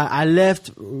hurricane? I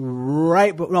left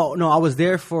right, but no, I was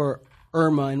there for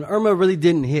Irma, and Irma really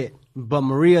didn't hit. But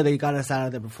Maria, they got us out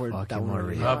of there before that one.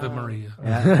 Maria. Ave Maria.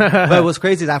 Yeah. But what's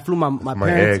crazy is I flew my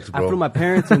parents. ex, bro. I flew my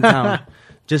parents in town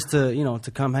just to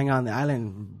to come hang out on the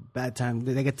island. Bad time.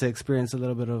 They get to experience a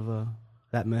little bit of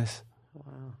that mess. Wow,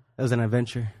 it was an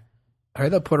adventure. I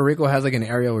heard that Puerto Rico has like an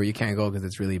area where you can't go because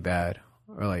it's really bad.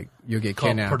 Or like you'll get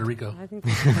Called kidnapped. Puerto Rico. I think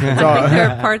there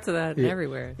are parts of that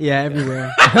everywhere. Yeah, everywhere.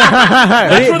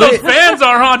 That's where those fans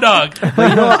are, huh, dog?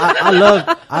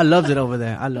 But I loved it over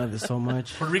there. I loved it so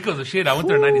much. Puerto Rico's a shit. I went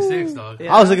there in 96, dog.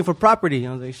 I was looking for property.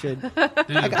 I was like, shit. Dude,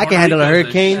 I can handle a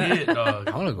hurricane. Shit, dog.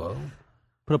 I want to go.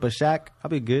 Put up a shack. I'll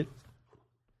be good.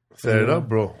 Set it up,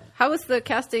 bro. How was the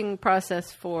casting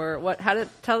process for what?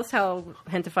 Tell us how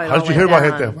Gentefied How did you hear about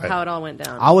Gentefied? How it all went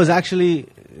down. I was actually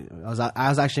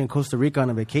in Costa Rica on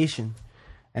a vacation,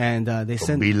 and they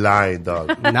sent Be lying,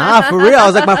 dog. nah for real. I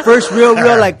was like my first real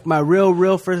like my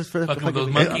real first Fucking with those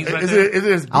fucking monkeys right Is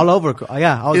there. it all over.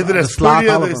 Yeah, I was is it the a sloth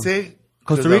studio all they over. say?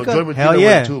 Costa 'Cause, Rica? Joy Martino Hell went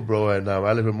yeah. too, bro. And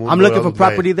I live in Mundo. I'm looking I for was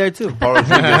property like, there too. Power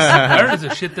Rangers. I heard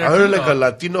there's a shit there. I heard too, like a dog.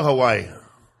 Latino Hawaii.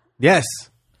 Yes,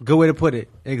 good way to put it.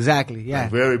 Exactly. Yeah.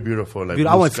 Very beautiful. Like Dude,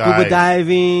 I blue went sky. scuba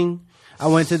diving. I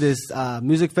went to this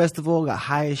music festival. Got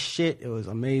high as shit. It was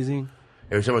amazing.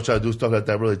 Every time I try to do stuff like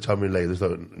that, bro, they tell me like,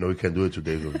 no, we can't do it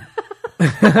today. Bro.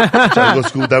 Try to go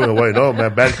scuba diving away. No,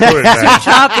 man, bad current, man.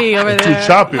 choppy over Too there.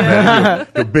 choppy, man.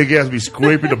 Your big ass be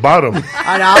scraping the bottom.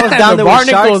 I was down The there with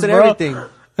sharks barnacles, and bro. everything.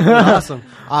 It was awesome.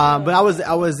 But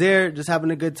I was there just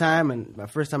having a good time, and my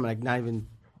first time like not even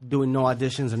doing no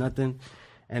auditions or nothing.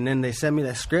 And then they sent me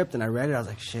that script, and I read it. I was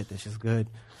like, shit, this is good.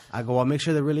 I go, well, make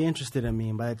sure they're really interested in me.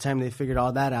 And by the time they figured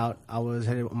all that out, I was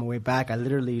headed on my way back. I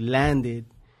literally landed.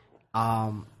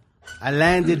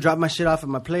 Dropped my shit off at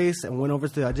my place, and went over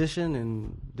to the audition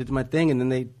and did my thing. And then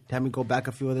they had me go back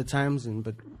a few other times,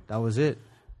 but that was it.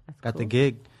 Got the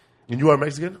gig. And you are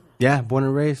Mexican? Yeah, born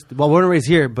and raised. Well, born and raised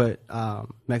here, but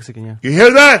Mexican, yeah. You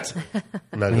hear that?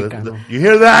 No, Mexicano. you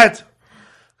hear that?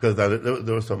 Because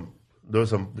there was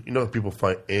some, people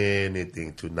find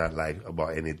anything to not like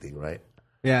about anything, right?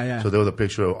 Yeah, yeah. So there was a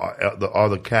picture of all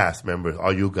the cast members,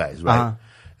 all you guys, right? Uh-huh.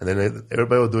 And then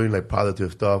everybody was doing like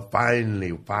positive stuff. Finally.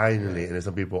 And then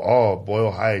some people,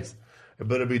 Boyle Heights, it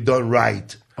better be done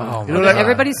right. Oh, you know, like,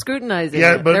 Everybody's scrutinizing.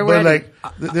 yeah, it. but They're ready.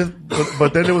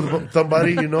 but then there was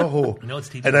somebody, who, it's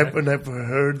TV, and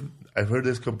right? I've heard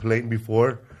this complaint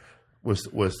before, was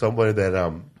somebody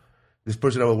that this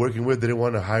person I was working with didn't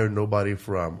want to hire nobody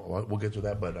from. We'll get to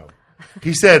that, but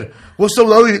he said, "What's some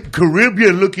lovely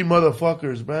Caribbean looking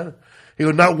motherfuckers, man?" He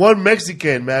goes, "Not one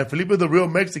Mexican, man. Felipe's the real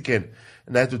Mexican."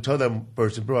 And I had to tell that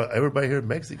person, bro, everybody here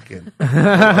Mexican. I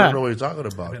don't know what you're talking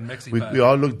about. Been Mexified. We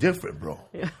all look different, bro.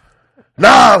 Yeah.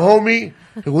 Nah, homie.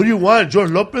 What do you want,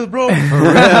 George Lopez, bro?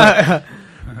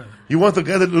 You want the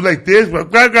guy that look like this? I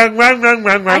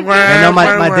know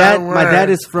my dad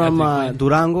is from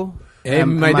Durango. Hey,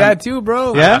 And my dad too,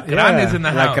 bro. Yeah? Grandes in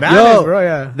the house. Grandes, bro,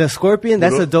 yeah. The scorpion.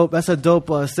 That's a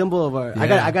dope symbol of our.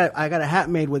 Yeah. I got a hat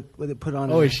made with it put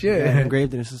on. Oh, it. shit. Yeah,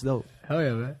 engraved, and it's just dope. Hell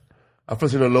yeah, man. I'm from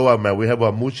Sinaloa, man. We have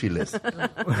Guamuchiles.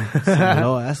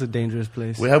 No, that's a dangerous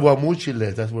place. We have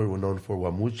Guamuchiles. That's what we're known for.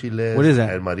 Guamuchiles. What is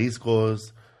that? And mariscos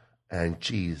and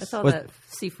cheese. That's all What- that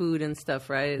seafood and stuff,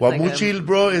 right? It's like Guamuchil,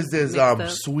 bro, is this mixed up.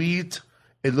 sweet.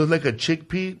 It looks like a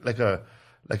chickpea, like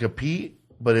a pea,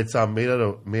 but it's made out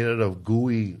of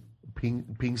gooey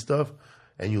pink stuff.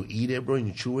 And you eat it, bro, and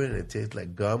you chew it, and it tastes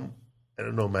like gum. I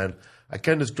don't know, man. I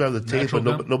can't describe the taste, Natural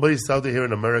but gum? nobody sells it here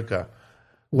in America.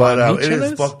 But it is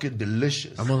Guamuchiles? fucking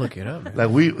delicious. I'm gonna look it up.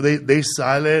 Like they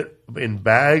sell it in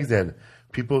bags and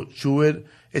people chew it.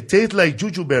 It tastes like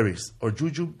juju berries or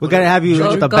juju. We gotta have you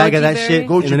Goji- with a bag of that goji shit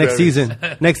berry? in the next Goji season.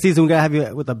 Next season, we gotta have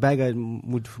you with a bag of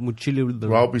mochili. With the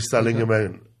I'll be selling them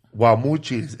in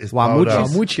Guamuchis. It's Guamuchis.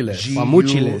 Guamuchiles.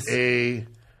 Guamuchiles.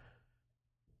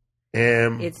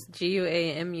 It's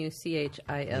GUAMUCHILES.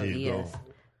 There you go.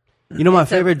 You know my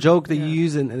favorite joke that you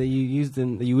used in that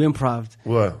you improved.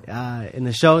 What? In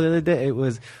the show the other day, it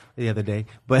was the other day,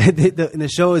 but in the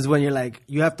show is when you're like,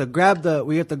 we have to grab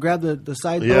the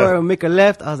side door and make a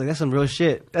left. I was like, that's some real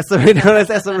shit. That's some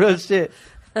real shit.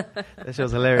 That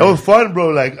show's hilarious. It was fun, bro.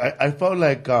 Like I felt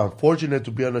like fortunate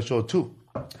to be on the show too.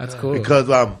 That's cool. Because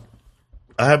I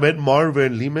had met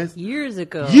Marvin Limes Years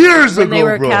ago. when they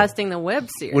were bro. casting the web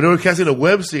series. When they were casting a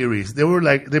web series, they were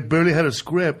like, they barely had a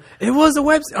script. It was a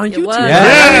web on YouTube. was.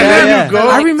 There you go.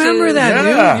 I remember that,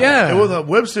 dude. Yeah. It was a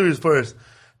web series first.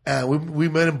 And we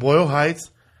met in Boyle Heights.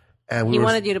 And we He were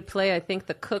wanted you to play, I think,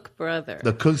 the Cook brother.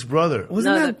 the cook's brother.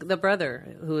 the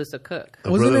brother who was the cook.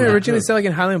 Wasn't it brother- originally set like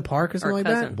in Highland Park or something like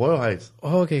cousin. that? Boyle Heights.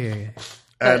 Oh, okay.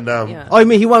 And yeah. Oh, you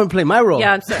mean he wanted to play my role?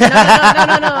 Yeah, I'm sorry.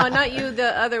 No, not you.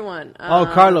 The other one.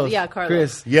 Carlos. Yeah, Carlos.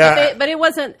 Chris. Yeah. but it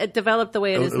wasn't developed the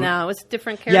way it is now. It's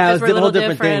different characters. Yeah, it was were a a little whole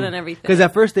different different thing. and everything. Because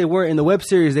at first they were in the web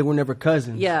series, they were never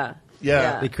cousins. Yeah.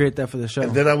 Yeah. They created that for the show.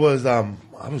 And then I was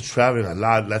traveling a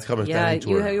lot. Let's come and Yeah, stand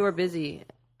tour. you were busy,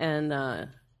 and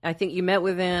I think you met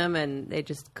with them, and they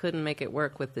just couldn't make it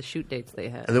work with the shoot dates they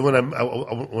had. And then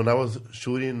when I was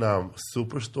shooting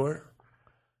Superstore,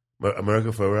 America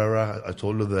Ferrera, I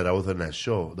told her that I was on that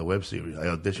show, the web series. I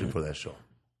auditioned for that show,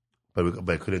 but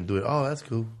I couldn't do it. Oh, that's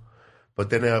cool. But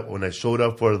then when I showed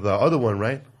up for the other one,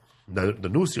 right, the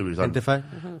new series on Gentefied?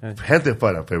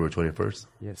 Gentefied on February 21st.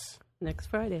 Yes. Next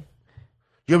Friday.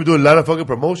 You ever do a lot of fucking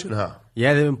promotion, huh?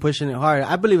 Yeah, they've been pushing it hard.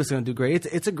 I believe it's going to do great.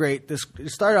 It's a great. It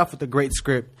started off with a great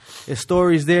script. The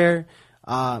story's there.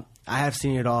 I have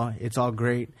seen it all. It's all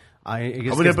great. It How many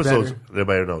gets episodes? better.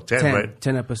 Everybody know 10, right?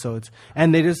 10 episodes,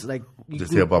 and they just like you Just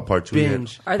can say about part 2 yet.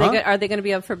 binge. Are they going to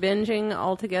be up for binging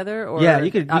altogether, or Yeah, you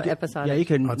could episodic? Yeah, you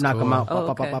could knock them cool. out. Oh,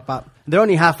 Pop, pop, okay. pop, pop. They're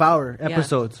only half-hour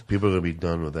episodes. People are gonna be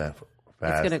done with that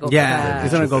fast. It's going to go Yeah, fast.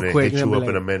 it's gonna go They quick. hit They're you gonna up be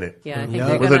in a like- minute. Yeah, I think Yeah.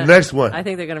 they're What's gonna, the next one? I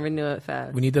think they're going to renew it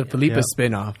fast. We need the Felipe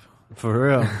spin-off. For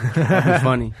real, that'd be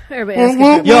funny. Everybody else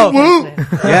can do Yo, it.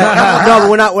 yeah, no,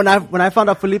 but when I found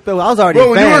out Felipe, I was already Bro,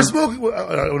 a when you fan. were smoking,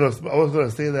 I was going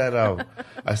to say that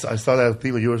I saw that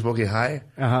thing when you were smoking high,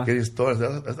 getting stoned.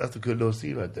 That's a good little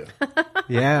scene right there.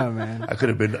 Yeah, man. I could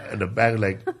have been in the back,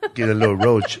 like, getting a little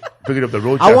roach, picking up the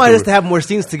roach. I wanted us afterwards. to have more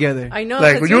scenes together. I know.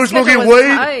 Like, 'cause when you your were smoking schedule was weed,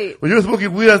 tight. when you were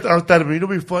smoking weed, I thought, you know, it'd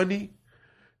be funny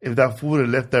if that fool had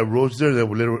left that roach there, then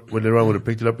later on would have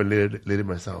picked it up and lit it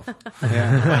myself.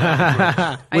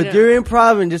 With know. your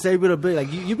improv and just every little bit,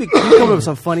 like you come up with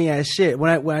some funny ass shit. When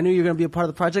I knew you were gonna be a part of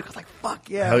the project, I was like, fuck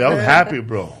yeah. Hell yeah, I was man. happy,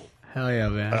 bro. Hell yeah,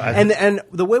 man. And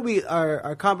the way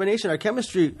our combination, our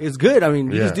chemistry is good. I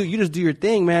mean, you just do your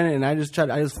thing, man, and I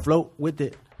just float with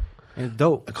it. And it's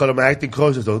dope. I call him acting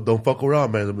coaches. Don't fuck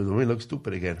around, man. We look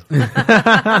stupid again.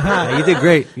 Yeah, you did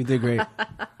great. You did great.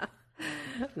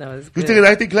 No, it's You good. take an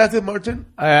acting class, Martin?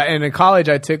 And in college,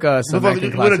 I took some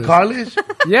acting You went to classes. college?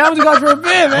 Yeah, I went to college for a bit,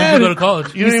 I want to man. go to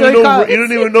college. You You don't said even know. college. You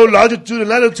don't even know longitude and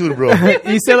latitude, bro.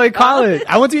 UCLA College.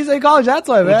 I went to UCLA College. That's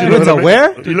why, man. You know how to make-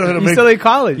 where? You know how to make UCLA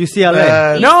College.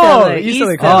 UCLA. No, UCLA.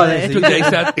 UCLA East College.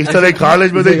 LA. East LA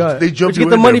College, but they Where'd jumped Where'd you you get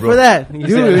the in money there, for bro. that?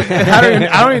 Dude,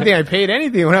 I don't even think I paid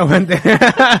anything when I went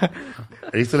there.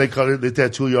 At East LA College, they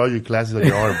tattoo you all your classes on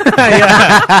your arm. So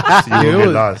you won't get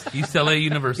lost. UCLA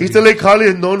University. East LA College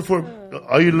is known for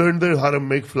all you learn there how to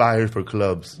make flyers for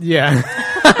clubs. Yeah.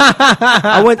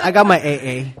 I got my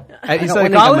AA. At I UCLA went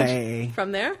and got College? my AA.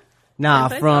 From there? Nah,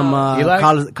 Nice. from Eli?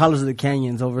 College of the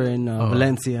Canyons over in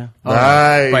Valencia.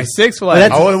 Nice. By Six But Flags.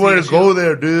 that's- I always wanted to go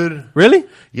there, dude. Really?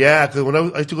 Yeah, because when I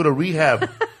used to go to rehab,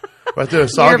 right there in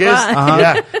Saugus. Nearby.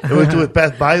 Yeah, and we would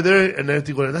pass by there, and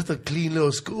everything going, that's a clean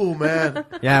little school, man.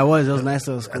 Yeah, it was. It was nice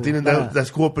little I school. think that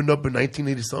school opened up in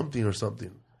 1980-something or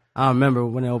something. I don't remember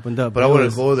when it opened up. But I it want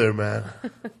was- to go there, man.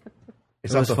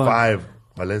 It's It was off the fun. 5,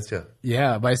 Valencia.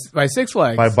 Yeah, by Six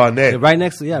Flags. By Bonnet. Right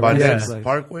next to, right Bonnet next to it.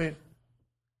 Parkway.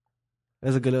 It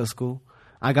was a good little school.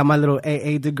 I got my little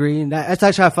AA degree. And that's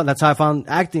actually that's how I found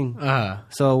acting.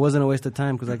 So it wasn't a waste of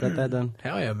time because I got that done.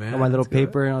 Hell yeah, man. Got my little That's good.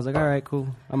 paper, and I was like, all right, cool.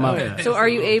 I'm out. yeah. So are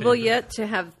you able yet to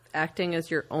have acting as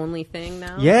your only thing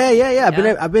now? Yeah. Yeah.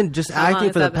 I've been just How long acting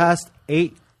has for the that been? past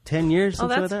 8-10 years. Oh,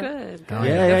 something that's like that. good. Yeah, Good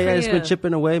yeah. for Just you. been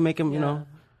chipping away, making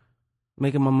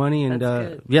making my money, and That's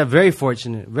good. yeah, very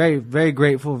fortunate, very very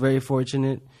grateful, very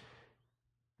fortunate.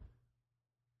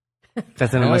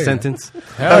 That's the end of my yeah. sentence.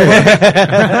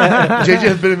 JJ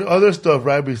has been in other stuff,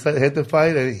 right? Besides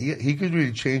Gentefied, and he could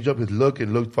really change up his look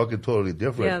and look fucking totally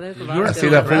different. Yeah, there's a lot You're I of see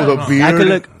different that fool with a Brown. beard. I could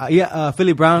look,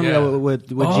 Philly Brown Yeah.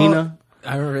 with Oh, Gina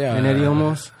I remember, yeah. and Eddie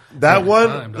Olmos. That one,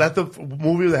 time, that's the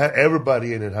movie that had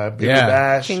everybody in it. Huh? Baby Yeah.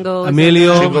 Bash, Chingo.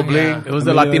 Emilio. Chingo Bling. It was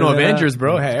the Latino Avengers,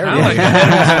 bro. Hey, Kind of like everything. ahead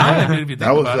of its time, dude, if you think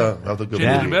That was about it. a good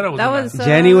Jenny movie. Rivera was That in was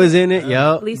Jenny was in it.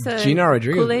 Yup. Lisa Gina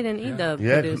Rodriguez. Kool-Aid and E-Dub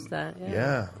Yeah, produced that.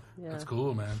 Yeah. That's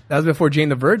cool, man. That was before Jane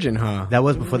the Virgin, huh? That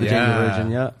was before the Yeah. Jane the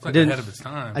Virgin. Yeah. It's like ahead of its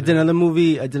time. I did another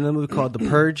movie. Called The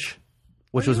Purge,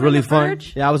 which was you were in really The fun.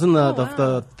 Purge? Yeah, I was in the Oh,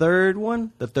 wow. third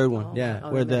one. The third one. Yeah,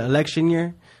 where the election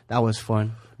year. That was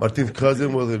fun. Martin's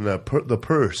cousin was in the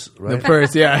Purse, The right?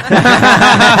 first, yeah.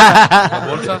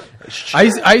 What's up? I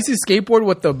used to skateboard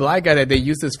with the black guy that they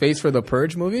used his face for the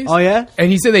Purge movies. Oh yeah. And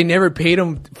he said they never paid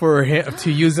him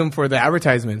to use them for the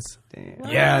advertisements.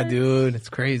 Yeah, dude, it's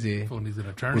crazy. Fool needs an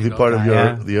attorney. Was he dog. part of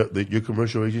Yeah. your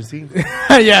commercial agency?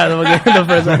 Yeah, the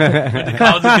first one. Went to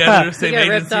college together, He same got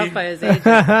ripped agency. off by his agent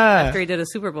after he did a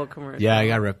Super Bowl commercial. Yeah, I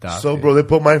got ripped off. So, bro, they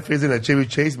put my face in that Chevy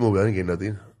Chase movie. I didn't get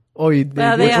nothing. Oh, you did?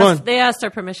 Well, Which one? they asked our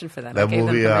permission for that. That I gave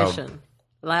movie, them permission.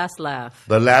 Last Laugh.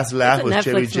 The Last Laugh It's a was Netflix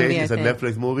Chevy Chase. movie, I It's a think.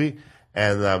 Netflix movie.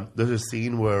 And there's a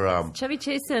scene where Chevy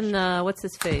Chase and what's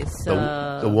his face?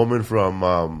 the woman from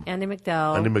Andy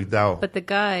McDowell. Andy McDowell. But the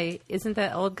guy, isn't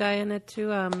that old guy in it too?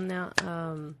 Now,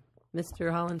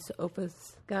 Mr. Holland's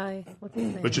Opus guy. What's his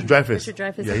name? Richard Dreyfuss. Richard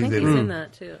Dreyfuss. Yeah, I think he's he's in it. in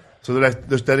that too. So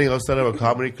they're standing outside of a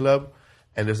comedy club,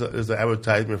 and there's an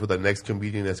advertisement for the next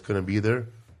comedian that's going to be there,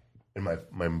 and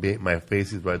my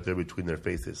face is right there between their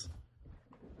faces.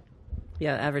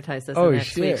 Yeah, advertise us Oh, in next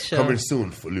shit. week's show. Coming soon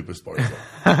for Lupe Sparta.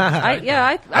 I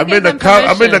I'm gave in the them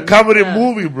I'm in the permission. comedy Yeah.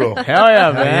 movie, bro. Hell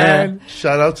yeah, man.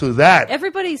 Shout out to that.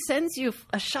 Everybody sends you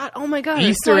a shot. Oh my god!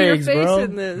 Easter I saw your eggs, face bro.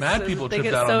 in this. Mad And people they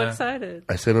tripped get out so on that. excited.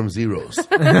 I sent them zeros.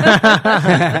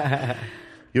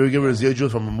 You ever give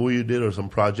residuals from a movie you did or some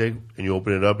project, and you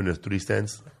open it up and there's 3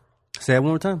 cents? Say it one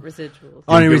more time. Residuals.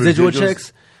 On You the give residual residuals,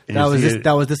 checks. and That you was see it.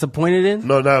 that was disappointed in.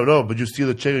 No. But you see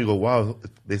the check and you go, wow,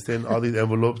 they send all these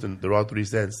envelopes and they're all 3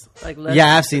 cents. Like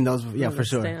Yeah, I've seen those. Yeah, for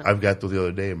sure. understand. I've got those the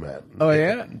other day, man. Oh,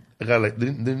 yeah? I got like, they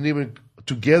didn't even,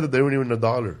 together, they weren't even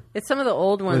 $1. It's some of the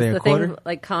old ones. they a The thing quarter?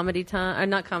 like Comedy Time, or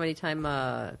not Comedy Time.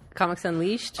 Comics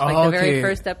Unleashed, Oh, like the very okay.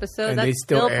 first episode. And That they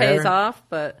still pays air? off,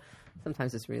 but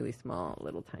sometimes it's really small,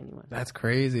 little tiny ones. That's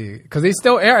crazy. Because they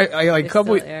still air. Like They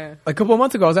couple still air. a couple of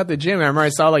months ago, I was at the gym. And I remember I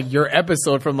saw like your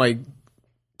episode from like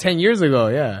 10 years ago.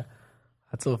 Yeah,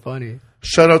 that's so funny.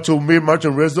 Shout out to me,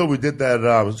 Martin Rizzo. We did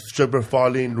that stripper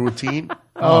falling routine.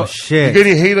 Oh You shit. get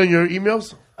any hate on your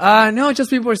emails? No,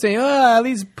 just people were saying, at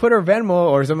least put her Venmo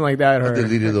or something like that. I Or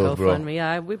deleted those, bro. GoFundMe.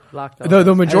 Yeah, we blocked all the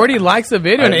those. majority likes the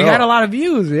video and I it know. got a lot of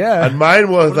views. Yeah, And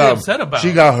mine was, What are they upset about?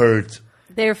 she got hurt.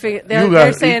 They're You they're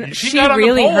got- saying she she got on the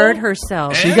really pole. hurt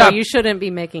herself. She so got- you shouldn't be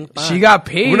making fun. she got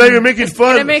paid. We're not even making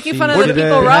fun. They're making fun of She the did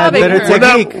people it. robbing Better her. We're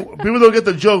not, technique. people don't get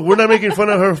the joke. We're not making fun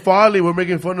of her folly. We're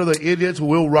making fun of the idiots who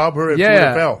will rob her if she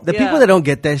Yeah. fell. The Yeah. people that don't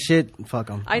get that shit, fuck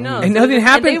them. I know. And nothing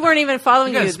happened? They weren't even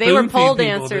following You you. guys They were spoon-feed pole people,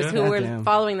 dancers dude. who were Goddamn.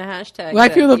 following the hashtag. Well, I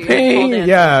feel the that you were pole pain, dancers,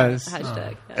 yes.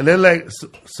 Hashtag. And then like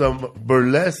some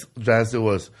burlesque dancer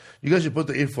was, you guys should put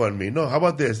the info on me. No, how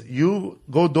about this? You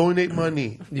go donate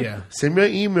money. Yeah. Send me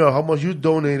an email how much you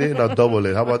donated and I'll double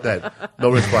it. How about that?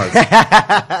 No response.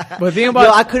 But the thing about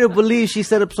Yo, I couldn't believe she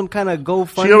set up some kind of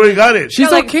GoFundMe. She already got it. she's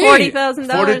Got like okay.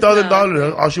 $40,000.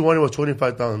 $40,000. All she wanted was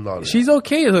 $25,000. She's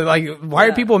okay. Like, why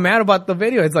are people mad about the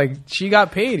video? It's like she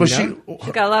got paid. But you know?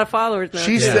 She's got a lot of followers now.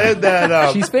 she too. said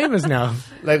that She's famous now.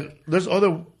 like there's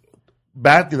other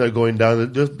bad things that are going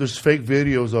down. There's fake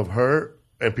videos of her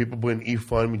and people putting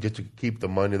eFundMe just to keep the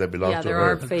money that belongs Yeah, to there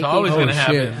her. are fake. It's always Oh, going to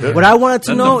shit. happen. What I wanted to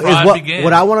Then know the is fraud began.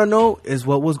 what I want to know is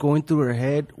what was going through her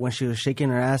head when she was shaking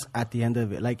her ass at the end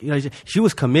of it. Like, you know, she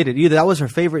was committed. Either that was her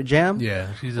favorite jam. Yeah.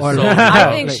 She's a Or- soldier.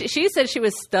 I think Like- she said she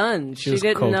was stunned. She was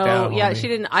didn't coked know. out, Yeah, homie. she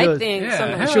didn't. She I was- think Yeah,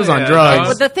 something. hell She was on yeah, drugs.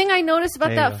 But the thing I noticed about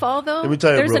There you that go. fall, though, Let me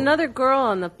tell you, there's bro. another girl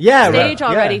on the Yeah, stage right,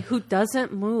 already yeah. who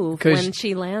doesn't move 'Cause when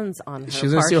she lands on her.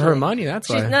 She's gonna steal her partially. money, that's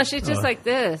she's, why. No, she's just like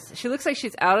this. She looks like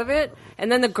she's out of it,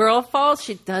 and then the girl falls.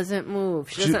 She doesn't move.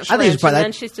 She doesn't I think flinch, she's probably- and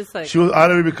then she's just like. She was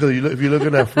out of it because if you're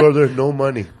looking at Florida, there's no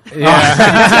money.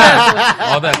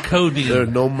 All that codeine. There's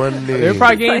no money. They're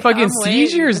probably getting Like, fucking I'm waiting.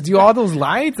 seizures. Do all those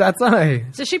lights? That's why.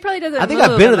 so she probably doesn't. I think move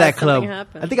I've been to unless that club. something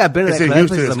happens. I think I've been to It's that in club.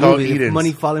 Houston. That It's place is a called movie. Eden's.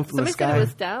 Money falling from Somebody the said sky. it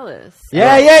was Dallas.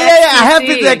 Yeah. I have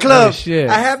been to that club. Oh, shit.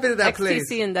 I have been to that place.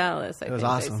 XTC in Dallas. I It was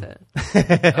think awesome. They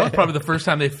said. That was probably the first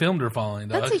time they filmed her falling.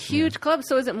 Dog. That's a huge club.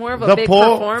 So is it more of a The big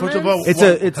pole, performance? first of all, It's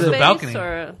what- a That's a space balcony. or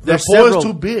a- the There's pole several. is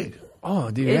too big.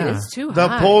 Oh, dude, It yeah. is too The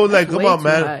high. pole, like, That's come way on, too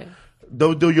man. high.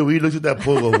 Don't do you? We looked at that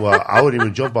pole. Go, wow, I wouldn't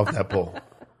even jump off that pole.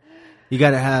 You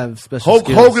gotta have special Hulk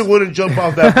skills. Hogan wouldn't jump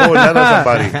off that pole and land on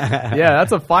somebody. Yeah,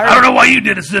 that's a fire. I don't know why you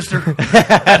did it, sister.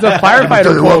 That's a firefighter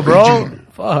Tell you pole, what, bro. June.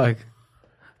 Fuck.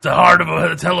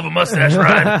 It's a hell of a mustache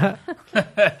ride.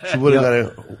 She would have got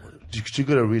it. She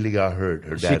could have really got hurt.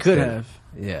 Her dad She could said. have.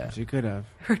 Yeah. She could have.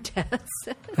 Her dad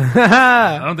said.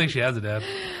 I don't think she has a dad.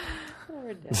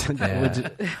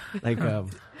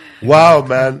 Wow,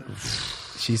 man.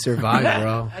 She survived,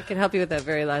 bro. I can help you with that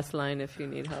very last line if you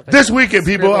need help. This weekend,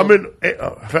 people. I Scribble.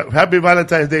 mean, happy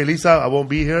Valentine's Day, Lisa. I won't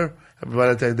be here. Happy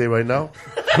Valentine's Day right now.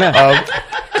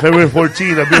 February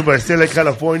 14th, I'll be in Visalia,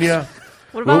 California.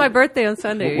 What about my birthday on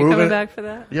Sunday? Are you we're coming gonna- back for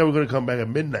that? Yeah, we're gonna come back at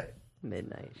midnight.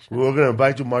 Midnight. We were gonna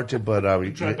invite you, Martin, but I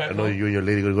know you and your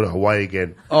lady gonna go to Hawaii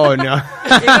again. Oh, no.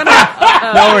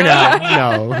 No, we're not.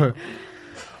 No.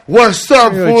 What's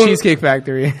up, We're fool? a Cheesecake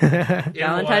Factory.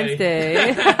 Valentine's Day.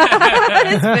 His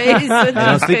face. I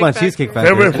don't sleep on Cheesecake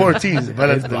Factory. February 14th,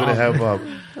 Valentine's. They're gonna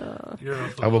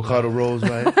have avocado rolls,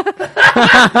 right?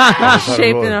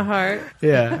 Shaped in a heart.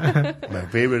 Yeah. My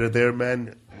favorite of there,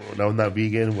 man, when I was not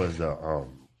vegan, was that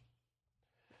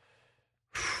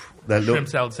little, Shrimp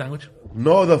salad sandwich.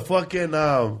 no, the fucking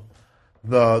the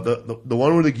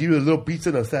one where they give you a little pizza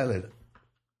and a salad.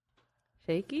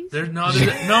 Shakies? There's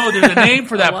a name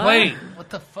for that What? plate. What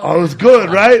the fuck? Oh, it was good,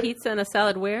 right? Pizza and a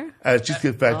salad where? At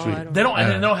Cheesecake Factory. I don't They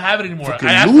don't have it anymore. Fucking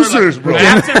I asked losers, her, bro. I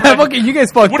asked her, like, Fucking, you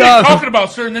guys fucked what are you up. talking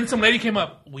about, sir? And then some lady came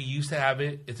up. We used to have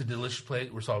it. It's a delicious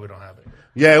plate. We're sorry we don't have it.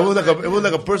 Yeah, it was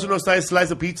like a personal size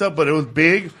slice of pizza, but it was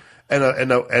big, and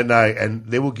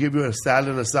they will give you a salad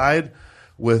on the side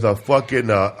with a fucking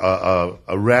a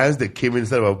ranch that came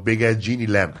inside of a big ass genie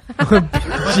lamp.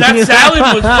 That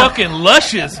salad was fucking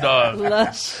luscious, dog.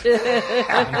 Lush.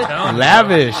 I'm telling you.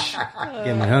 Lavish.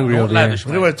 Getting me hungry over here. Lavish,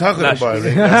 What man. am I talking Lavish. about?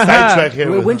 Man? Sidetrack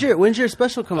here. with- When's your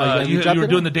special come out? You dropped were it?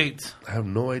 doing the dates. I have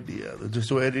no idea. They're just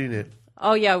still editing it.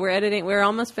 Oh yeah, we're editing. We're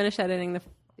almost finished editing the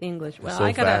English. Well,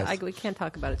 So fast. we can't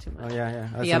talk about it too much. Oh, yeah.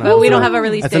 That's Yeah, enough. but we don't have a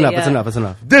release That's date enough. yet. That's enough. That's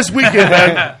enough. This weekend,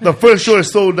 man, the first show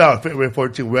is sold out. February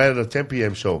 14th. We're at a 10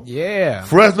 p.m. show. Yeah.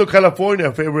 Fresno,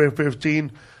 California, February 15th.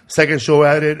 Second show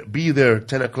at it. Be there,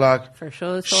 10 o'clock. For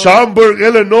sure. Sold out. Schaumburg,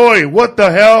 Illinois. What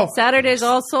the hell? Saturday's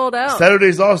all sold out.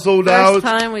 Saturday's all sold First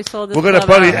out. time we sold this. We're going to club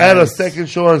probably out. add a second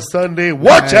show on Sunday.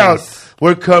 Watch out.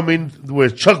 We're coming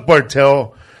with Chuck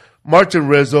Bartel, Martin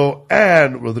Rizzo,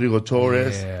 and Rodrigo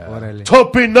Torres. Órale.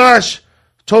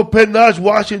 Topinash,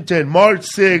 Washington, March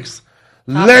 6th.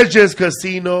 Legends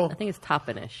Casino. I think it's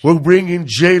Toppinish. We're bringing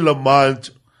Jay Lamont.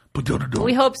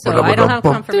 We hope so. I don't have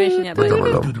confirmation yet, but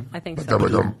I think so.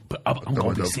 I'm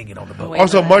going to be singing on the boat. Wait,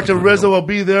 Also, but- Martin Rizzo will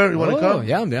be there. You want to Oh, come?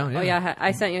 yeah, I'm down. Oh yeah,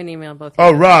 I sent you an email both.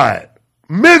 All right.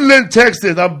 Midland,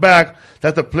 Texas. I'm back.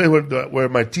 That's the place where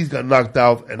my teeth got knocked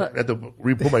out and I had to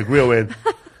re-put my grill in.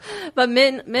 But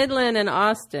Midland and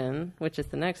Austin, which is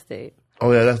the next date.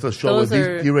 Oh, yeah, that's the show Those with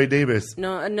are- D-Ray Davis.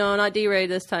 No, not D-Ray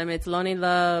this time. It's Lonely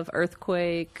Love,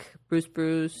 Earthquake,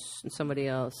 Bruce, and somebody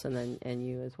else, and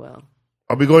you as well.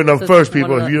 I'll be going down So first, it's one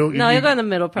people. of If the- you No, you'll go in the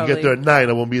middle, you probably. get there at 9,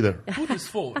 I won't be there. What is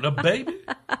for? The baby?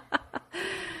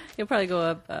 You'll probably go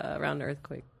up around the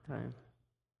Earthquake time.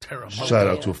 Terrible. Shout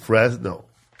out to Fresno.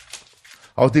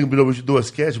 I was thinking, we should do a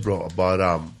sketch, bro,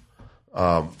 about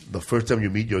the first time you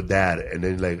meet your dad, and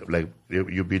then like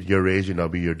you be your age, and I'll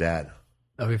be your dad.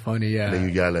 That'd be funny, yeah. And then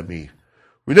you yell at me.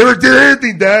 We never did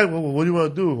anything, Dad. What do you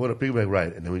want to do? We want to piggyback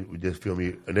ride. And then we just film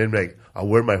me. And then like I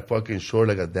wear my fucking short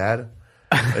like a dad,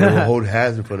 and we'll hold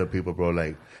hands in front of people, bro.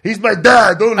 Like he's my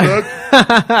dad. Don't look.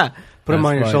 Put them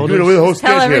on your funny. shoulders. Dude, the whole sketch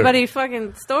Tell here. everybody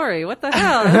fucking story. What the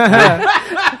hell?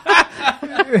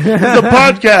 It's a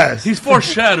podcast. He's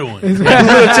foreshadowing. Who's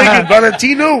gonna take it,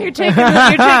 Valentino You're taking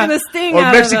the sting or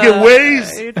out Mexican of the,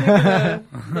 ways? You're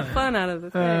taking the fun out of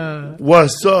the thing.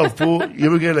 What's up, fool? You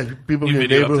ever get like people in New your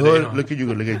video up today, neighborhood huh? look at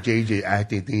you, look at JJ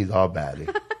acting things all badly.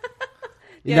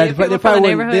 Yeah, They people from probably the wouldn't-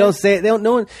 neighborhood. they don't say it. They don't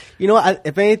know. You know,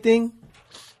 if anything,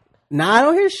 I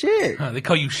don't hear shit. They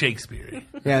call you Shakespeare.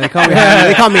 Yeah, they call me.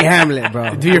 They call me Hamlet,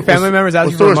 bro. Do your family members ask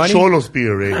Well, you so for is money? Cholo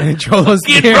Spear, eh? Cholos.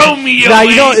 Get Romeo. Nah,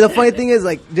 you know, the funny thing is,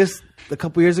 like, just a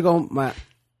couple years ago, my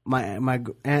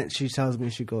aunt, she tells me,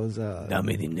 she goes, so you have told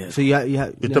me she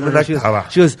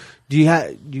that. goes, do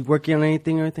you working on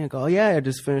anything or anything? I go, oh yeah, I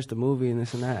just finished the movie and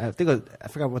this and that. I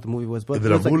forgot what the movie was, but Is it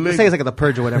it a was like, bootleg? let's say it's like The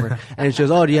Purge or whatever. And she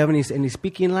goes, oh, do you have any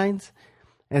speaking lines?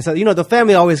 And so, you know, the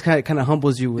family always kind of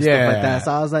humbles you with stuff like Yeah. that.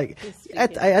 So I was like,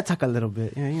 I talk a little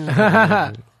bit. Yeah, you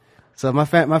know. So my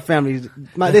family,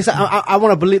 I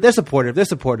want to believe they're supportive. They're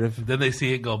supportive. Then they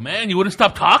see it go, man, you wouldn't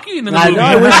stop talking in the I movie.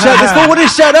 know. This fool wouldn't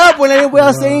shut up when anybody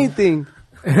else say anything.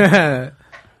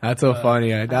 That's so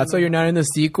funny. That's why you're not in the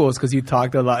sequels, because you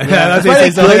talked a lot. That's That's why why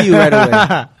they kill you right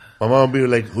away. My mom would be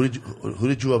like, who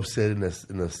did you upset in the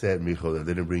set, mijo, that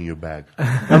didn't bring you back?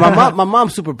 And my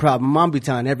mom's super proud. My mom be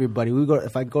telling everybody.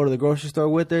 If I go to the grocery store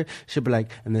with her, she'll be like,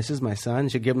 "And this is my son."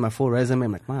 She'll give him my full resume.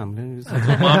 I'm like, "Mom, he's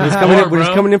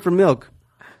coming in for milk."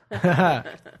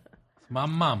 My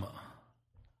mama.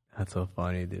 That's so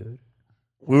funny, dude.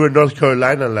 We were in North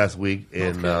Carolina last week,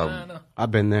 and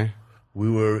I've been there. we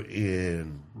were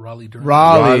in Raleigh, Durham.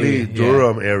 Raleigh,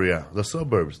 Durham area, the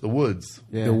suburbs, the woods.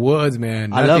 Yeah. The woods,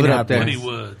 man. I love Nothing it up there. happens.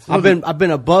 Woody Woods. I've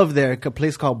been above there, a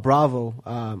place called Bravo.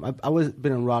 I was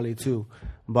been in Raleigh too,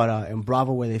 but in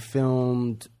Bravo where they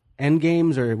filmed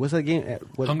Endgames or what's that game?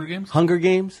 Hunger Games? Hunger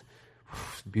Games.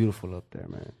 It's beautiful up there,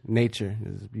 man. Nature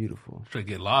is beautiful. Try to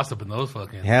get lost up in those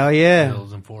fucking Hell yeah.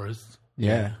 hills and forests.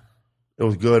 Yeah. It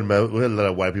was good, man. We had a lot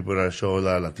of white people in our show, a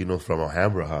lot of Latinos from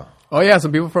Alhambra, huh? Oh yeah,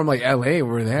 some people from like LA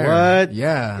were there. What?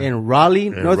 Yeah. In Raleigh,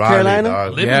 In North Raleigh, Carolina.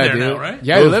 dog. Living Yeah, there dude. now, right?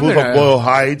 Yeah, you Those live fools there. from Boyle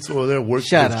Heights over there, work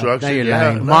Shut up. construction. Now you're yeah.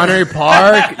 lying. Monterey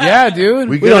Park. Yeah, dude.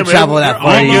 We We don't travel them that every-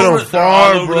 far. We get All them over, they're all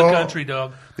far, over bro. the country,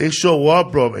 dog. They show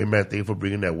up, bro. Hey, man, thank you for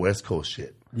bringing that West Coast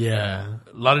shit. Yeah.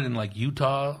 A lot of it in like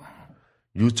Utah,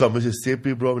 Utah,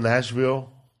 Mississippi, bro,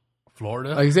 Nashville. Florida.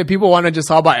 Like I said, people want to just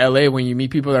talk about LA when you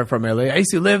meet people that are from LA. I used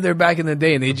to live there back in the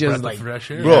day, and they just breath like of fresh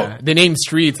air. Bro. they name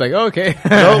streets. Like okay,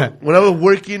 No, when I was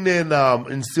working in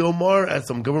Sylmar at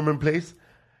some government place,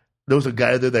 there was a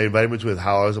guy there that invited me to his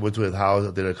house. I went to his house.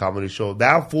 I did a comedy show.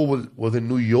 That fool was in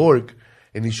New York,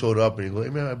 and he showed up and he goes,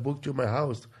 "Hey man, I booked you at my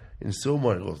house in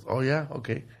Sylmar." He goes, "Oh yeah,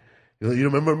 okay." He goes, "You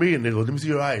remember me?" And he goes, "Let me see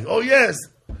your eyes." "Oh yes,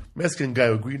 Mexican guy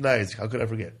with green eyes. How could I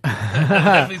forget?"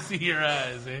 Let me see your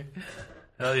eyes, eh?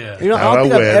 Hell yeah. You know, I don't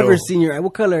think I've Abuelo. ever seen your.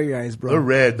 What color are your eyes, They're bro?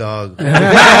 red, dog.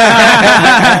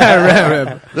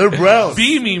 They're brown.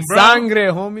 Beaming, bro.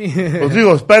 sangre, homie.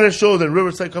 Rodrigo, Spanish shows in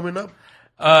Riverside coming up.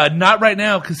 Not right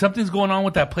now, because something's going on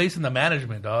with that place and the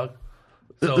management, dog.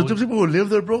 So, There's people who live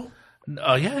there, bro.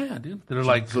 yeah, dude. They're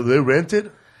like, So they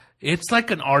rented. it's like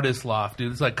an artist loft,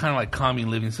 dude. It's like kind of like commune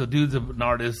living. So, dude's an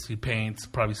artist. He paints,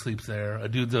 probably sleeps there. A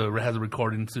dude's has a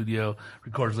recording studio,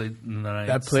 records late in the night.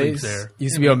 That sleeps place there.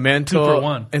 used to be a mental 2 for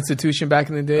 1. institution back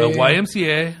in the day. A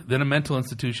YMCA, then a mental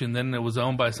institution, then it was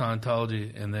owned by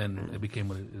Scientology, and then it became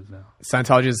what it is now.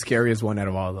 Scientology is the scariest one out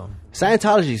of all of them.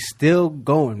 Scientology's still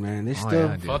going, man. They still.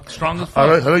 yeah, dude. Fuck, strong as How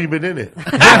fuck. long you been in it?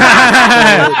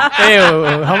 Hey,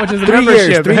 how much is the 3 years.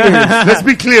 membership? 3 years. Let's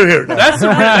be clear here. That's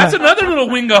another little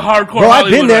wing of hardcore. Bro, I've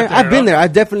Hollywood been there. right I've been huh? there.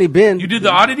 I've definitely been. You did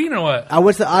the auditing or what? I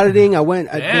went to the auditing. I went.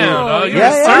 Damn, dog, you're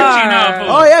Yeah, searching yeah. out.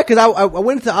 Fool. Oh yeah, because I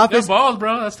went to the Good office. balls,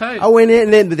 bro. That's tight. I went in,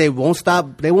 and then they won't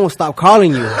stop. They won't stop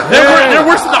calling you. They're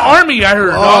worse than the army. I heard.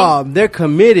 Dog. Oh, they're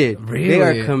committed. They Really?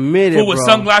 are committed, Fool with bro.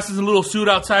 sunglasses and a little suit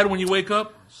outside when you wake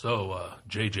up. So,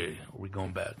 JJ, are we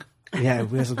going back? Yeah,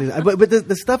 we have some things. But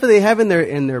the stuff that they have in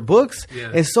their books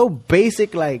Yeah. is so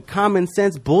basic, like common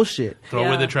sense bullshit. Throw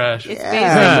away the trash. It's Yeah, basic,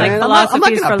 man. like I'm not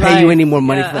philosophies gonna for pay life. you any more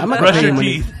money Yeah. for that. I'm not Brush gonna pay your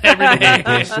you money. teeth every day.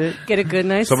 Bullshit. Get a good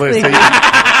night's Somebody sleep. say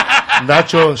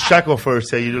Nacho Shackelford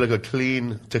said you do like a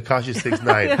clean Tekashi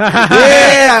 6ix9ine.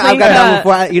 Yeah, I've got that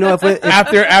before. You know, if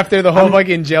after the whole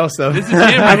fucking jail stuff. This is Jim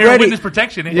right I'm here, ready. witness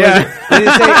protection. Eh? Yeah. they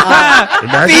say,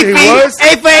 Imagine he was.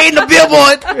 in the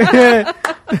billboard.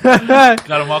 Got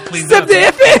them all cleaned up.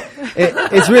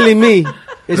 It's really me.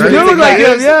 It's Right? really You look like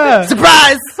him, yeah.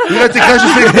 Surprise! You got Tekashi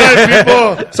 6ix9ine,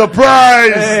 people.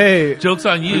 Surprise! Hey. Joke's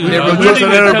on you. Never dog. jokes We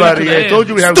on didn't even everybody. tell I you told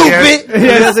you we have Stupid.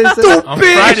 guests. On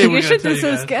Friday, You we're should gonna do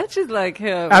tell you some guys. sketches like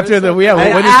him. After the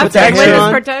witness After protection. witness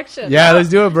protection. Yeah, let's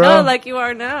do it, bro. No, like you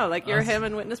are now. Like you're him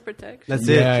in witness protection. That's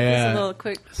yeah, it. Just a yeah. little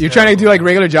quick. You're trying to do like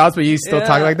regular jobs, but you still Yeah.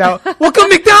 talk like that. Welcome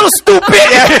McDonald's, stupid.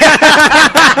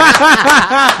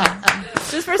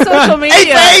 Just for social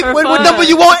media. for What fun. number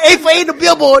you want? 8 for 8 the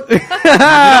billboard. We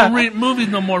don't read movies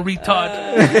no more, retard.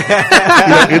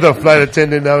 You're the flight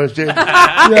attendant now and shit. It's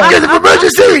an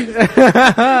emergency.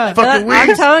 Fucking I'm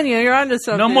wings. telling you, you're onto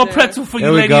something. No more there. pretzel for you,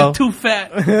 There we lady. go. You're too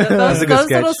fat. Those, a good those sketch.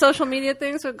 little social media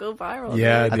things would go viral.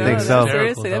 Yeah, dude. I think No, so.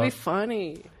 Seriously, that'd be Hysterical,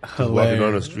 funny. Walking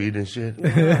on the street and shit.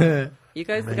 You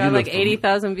guys Man, got you like look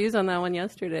 80,000 views on that one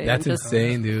yesterday. That's in just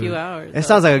insane, a dude. few hours. It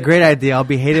sounds like a great idea. I'll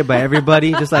be hated by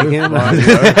everybody, just like him.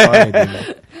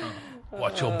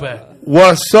 Watch your back.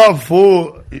 What's up,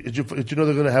 fool? Did you know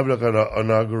they're gonna have like an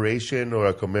inauguration or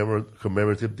a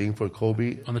commemorative thing for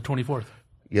Kobe? On the 24th.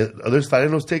 Yeah, are they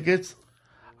selling those tickets?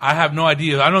 I have no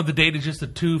idea. I know the date is just a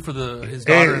 2 for his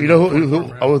Hey, daughter. you know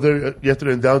who I was there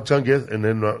yesterday in downtown, and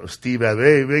then Steve asked,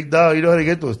 "Hey, big dog, you know how to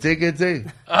get those tickets?" Hey,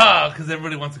 Because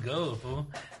everybody wants to go, fool.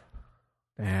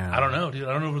 Damn. I don't know, dude.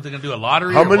 I don't know if they're going to do a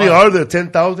lottery. how or many what. are there?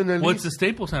 10,000 at What's least. the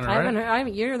Staples Center, I haven't right?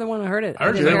 heard. You're the one who heard it. I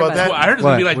heard, you heard about that? I heard it's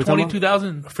going to be What? like What talking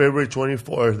 22,000. February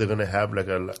 24th, they're gonna have like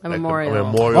a memorial.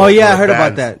 memorial. Oh yeah, for I heard the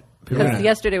about bands. that. Because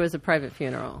yesterday was a private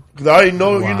funeral. Because I already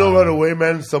know, you know right away,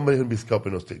 man, somebody's going to be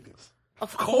scalping those tickets.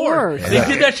 Of course. They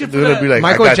did that shit for They're gonna be like,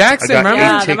 Michael I got Jackson, I got remember? eight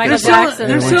Yeah, the tickets. Michael They're selling, Jackson.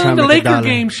 they're Everyone selling trying the to make a Laker dollar.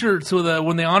 game shirts so that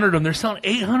when they honored them, they're selling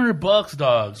 $800,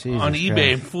 dog, Jesus on eBay,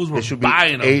 Christ. and fools were It should be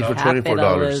buying them. 8 dog. for $24.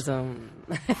 Capitalism.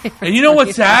 And you know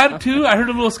what's sad too? I heard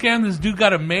a little scam. This dude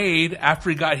got it made after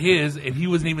he got his, and he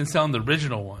wasn't even selling the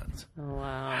original ones. Oh,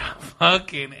 wow.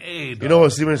 Fucking A. You know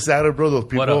what's even sadder, bro? Those What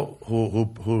people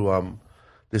who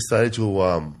decided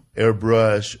to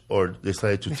airbrush or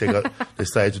decided to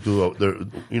decided to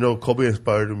do Kobe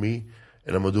inspired me,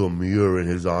 and I'm gonna do a mural in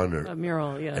his honor. A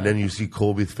mural, yeah. And then you see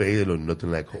Kobe's face, it looks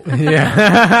nothing like Kobe.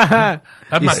 Yeah.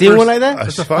 That's You my seen first- one like that?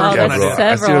 That's a Oh, fuck yeah, there's bro.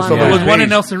 I see several it on on there. There my was one in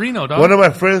page. El Sereno, dog. One of my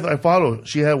friends I follow,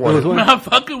 she had one. I'm not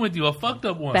fucking with you. A fucked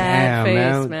up one. Bad Damn, face,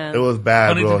 man. man. It was bad,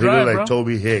 Funny bro. to He drive, looked like bro.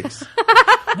 Toby Hicks.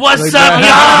 What's up, Yeah,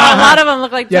 y'all? a lot of them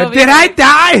look like Yeah, Toby. did I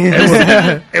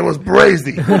die? It was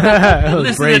brazy.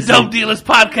 Listen to Dope Dealers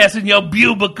podcast in your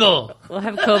cubicle. We'll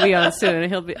have Kobe on soon.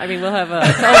 We'll have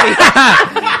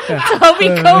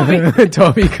Kobe.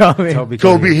 Toby Kobe.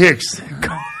 Toby Hicks.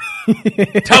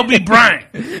 Toby Bryant.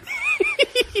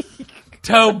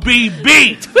 Toby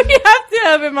Beat. We have to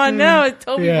have him on now. It's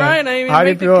Toby Yeah. Bryant. I didn't even How do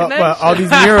you make the feel connection. about all these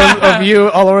murals of you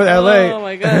all over LA? Oh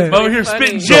my god! it's Over very here funny.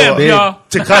 spitting jam, So, y'all.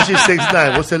 Tekashi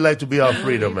 6ix9ine. What's it like to be on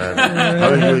freedom, man? How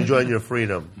are you enjoying your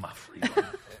freedom?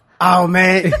 Oh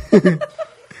man,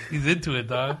 He's into it,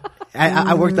 dog.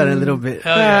 I worked on it a little bit.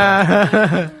 Hell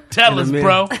yeah. Tell us, minute.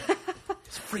 bro.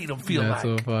 What's freedom feel That's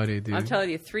like? so funny, dude. I'm telling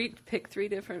you, pick three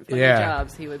different funny Yeah.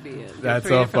 jobs he would be in. That's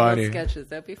three so different little funny. Sketches.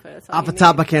 That'd be fun. That's all Off the you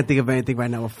top, I need. can't think of anything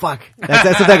right now. Well, fuck.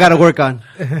 That's something I got to work on.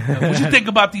 What you think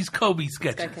about these Kobe I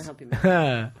sketches? can help you.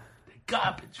 Man.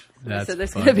 Garbage. So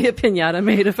there's funny. gonna be a pinata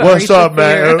made of. What's Ari up,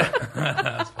 man?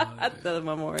 Shafir at the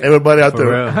memorial. Everybody out there,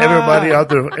 real. everybody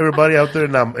out there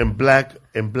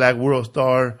in Black World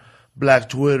Star, Black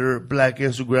Twitter, Black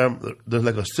Instagram. There's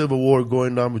like a civil war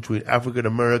going on between African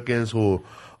Americans who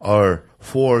are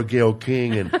for Gayle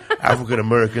King and African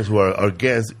Americans who are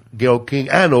against Gayle King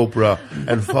and Oprah,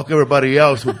 and fuck everybody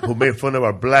else who made fun of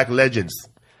our black legends.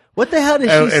 What the hell did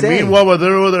And she say? meanwhile, while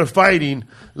they're over there fighting,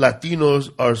 Latinos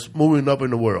are moving up in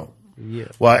the world. Yeah.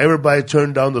 While everybody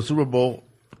turned down the Super Bowl,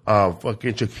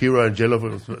 fucking Shakira and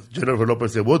Jennifer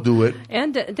Lopez said, "We'll do it."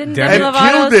 And didn't Demi Demi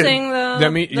Lovato killed it. sing the?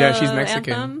 Demi- yeah, the she's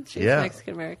Mexican. Anthem? She's Yeah.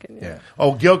 Mexican American. Yeah.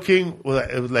 Oh, Gayle King,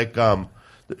 it was like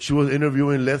she was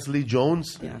interviewing Leslie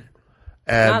Jones. Yeah.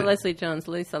 And Not Leslie Jones,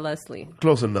 Lisa Leslie.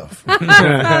 close enough.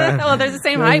 Well, there's the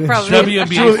same height, probably.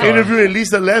 WNBA She was star. interviewing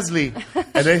Lisa Leslie,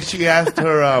 and then she asked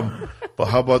her, "But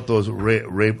how about those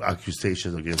rape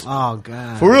accusations against?" Oh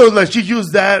god. For real, like she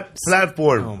used that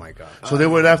platform. Oh my god. So they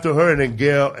went after her, and then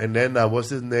Gail, and then what's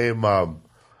his name?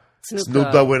 Snoop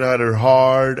Snoop Dogg went at her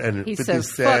hard, and He 50 said,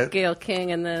 Cent. "Fuck Gayle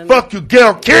King," and then Fuck you,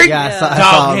 Gail King. Yeah, I saw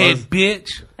Doghead those. bitch.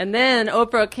 and then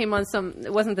Oprah came on some.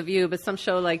 It wasn't The View, but some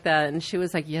show like that, and she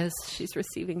was like, "Yes, she's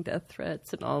receiving death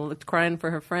threats and all, crying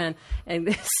for her friend."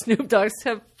 And Snoop Dogg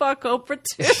said, "Fuck Oprah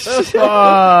too."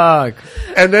 Fuck.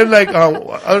 And then like I don't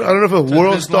know if it was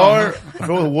World this long, Star, if it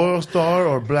was World Star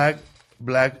or Black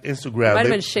Instagram. Might have They-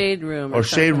 been Shade Room or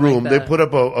Shade something Room. like They that. put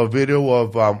up a video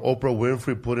of Oprah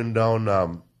Winfrey putting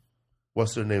down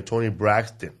what's her name, Tony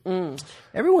Braxton.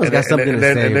 Everyone's And got then, something and to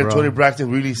then, say, and then bro. Tony Braxton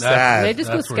really sad. They just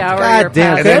go That's where scour God your damn,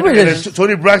 past. And then, Everyone and then is-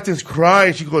 Tony Braxton's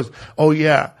crying. She goes, "Oh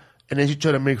yeah," and then she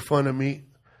tried to make fun of me,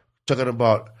 talking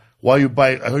about why you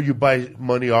buy. I heard you buy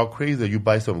money all crazy. You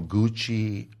buy some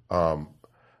Gucci.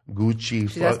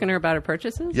 She's asking her about her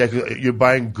purchases. Yeah, 'cause you're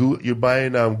buying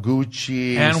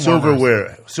Gucci Hand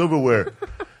silverware.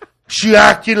 She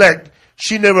acting like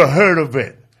she never heard of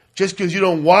it. Just because you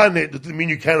don't want it doesn't mean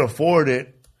you can't afford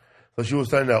it. So she was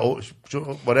telling that,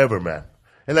 whatever, man.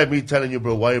 And like me telling you,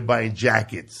 bro, why you buying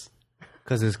jackets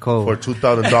Because it's cold. for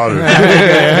 $2,000?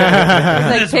 It's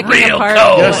like It's picking real apart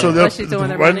cold. Yeah, so what she's doing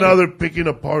with her right money. now they're picking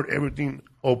apart everything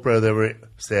Oprah ever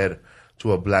said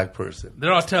to a black person.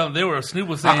 They're all telling. Snoop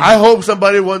was saying. I hope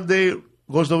somebody one day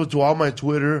goes over to all my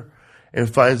Twitter and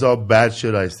finds all bad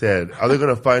shit I said. Are they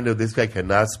going to find that this guy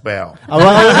cannot spell? No,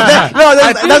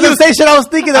 that's the same shit I was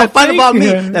thinking. They'll find about me.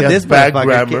 That He has this bad motherfucker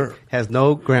grammar. has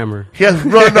no grammar. He has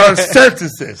run-on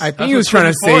sentences. I think he was trying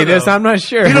to say this. I'm not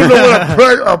sure. You don't know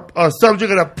what a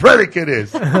subject and a predicate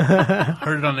is.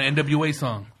 Heard it on the NWA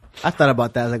song. I thought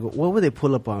about that. I was like, what would they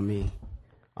pull up on me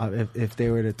if they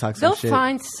were to talk some They'll shit?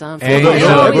 find something. Hey, They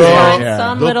yeah, always bro. find Yeah.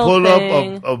 some They'll little pull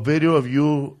thing. up a video of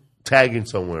you tagging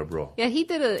somewhere, bro. Yeah, he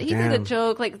did a Damn.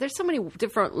 joke. Like, there's so many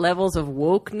different levels of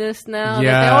wokeness now. Like,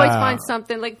 Yeah. they always find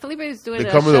something. Like, Felipe was doing They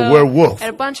a come with a show, werewolf. and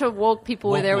a bunch of woke people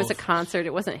were there. It was a Wolf. concert.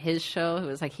 It wasn't his show. It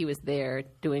was like he was there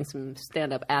doing some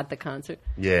stand up at the concert.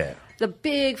 Yeah. The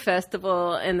big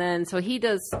festival, and then so he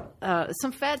does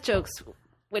some fat jokes,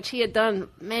 which he had done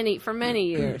for many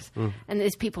years. And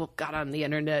these people got on the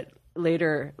internet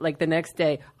later, like the next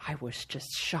day. I was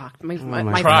just shocked. My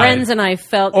God. friends and I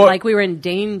felt like we were in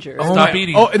danger. Stop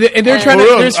eating. Oh, and they're trying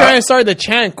to start the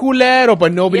chant "culero,"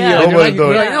 but nobody. Yeah. Like, Nobody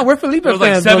we're like, does. no, we're Felipe There was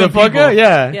like fans, 7 motherfucker. people.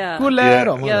 Yeah, Yeah.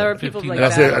 culero. Yeah, there were people 15 like And I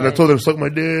that. said, and I told them, suck my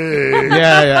dick.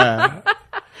 Yeah.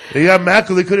 They got mad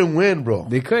because they couldn't win, bro.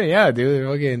 They couldn't, yeah, dude. They're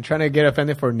fucking trying to get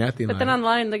offended for nothing. But man. then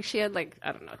online, like she had like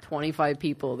I don't know, 25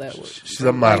 people that were. She's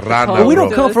a marrana, But we bro.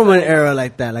 don't come from an era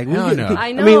like that. Like, No, no.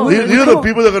 I know. mean, These are the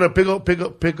people that are gonna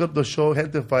pick up the show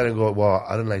Gentefied and go, well,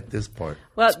 I didn't like this part.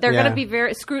 Well, they're Yeah. going to be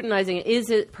very scrutinizing it. Is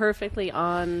it perfectly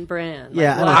on brand?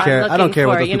 Yeah, what I don't I'm care. I don't looking care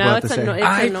what for, those you people know, have to it's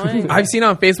say. annoying. I've seen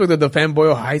on Facebook the Defend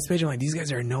Boyle Heights page. I'm like, these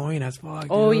guys are annoying as fuck.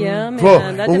 Oh dude. yeah, man. Bro,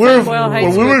 That when Defend Boyle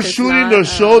Heights we were group is shooting not, the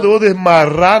show, there was this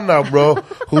marrana, bro,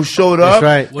 who showed up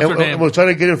right. What's her and name? was trying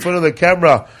to get in front of the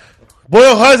camera.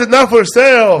 Boyle Heights is not for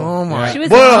sale. Oh my. She was,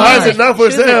 Boyle Heights is not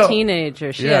for she was sale. a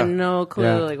teenager. She Yeah. had no clue.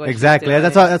 Yeah, Like what she was exactly. doing.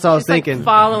 That's what I was She's, like, thinking.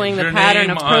 following the Your pattern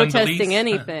name of on the protesting lease?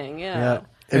 anything. Yeah. Yeah.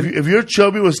 If you're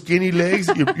chubby with skinny legs,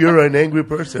 you're an angry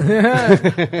person.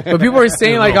 But people are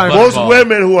saying like on Most Ball.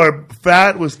 women who are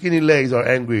fat with skinny legs are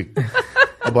angry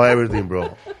about everything,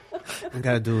 bro. I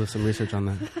gotta do some research on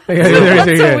that.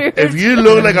 That's so weird. If you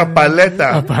look like a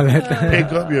paleta,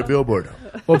 pick up your billboard.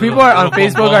 Well, people are on Little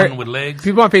Facebook bone are with legs.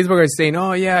 people on Facebook are saying,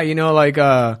 oh yeah, you know, like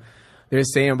they're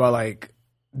saying about like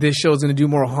this show's gonna do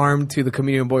more harm to the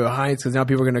community in Boyle Heights because now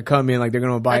people are gonna come in like they're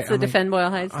gonna buy. That's the I'm like, Defend Boyle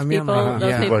Heights I mean, people. I'm like, Those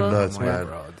yeah. people. But nuts, man.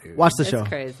 Watch the It's show.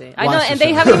 crazy. I Watch know, the and show.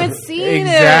 they haven't even seen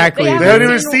Exactly. it. They haven't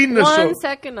even seen the show. 1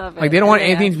 second of it. Like they don't want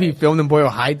And anything to be act filmed in Boyle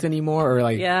Heights anymore, or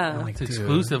like Yeah. I'm like, It's dude.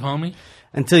 exclusive, homie.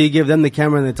 Until you give them the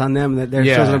camera and it's on them, and their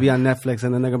Yeah. show's gonna be on Netflix,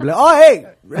 and then they're gonna be like, "Oh, hey,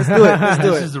 let's do it, let's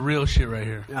do This it." is the real shit right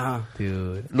here. Uh-huh.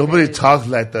 Dude. Nobody talks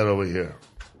like that over here.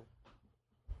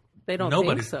 They don't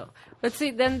Nobody. think so. But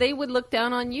see, then they would look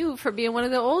down on you for being one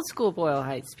of the old school Boyle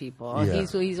Heights people. Oh, Yeah.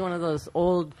 he's one of those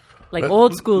old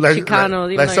school like, Chicano.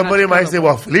 Like, even like though somebody you're not might say, Chicano.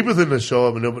 well, Felipe's in the show,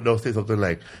 and they'll say something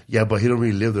like, yeah, but he don't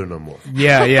really live there no more.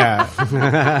 Yeah, yeah.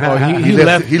 Oh, he He left.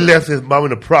 left, he left his mom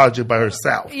in a project by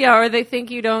herself. Yeah, or they think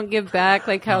you don't give back,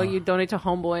 like how you donate to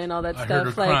Homeboy and all that I stuff.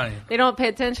 heard her Like crying. they don't pay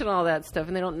attention to all that stuff,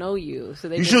 and they don't know you. So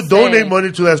they You just should say, donate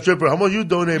money to that stripper. How much you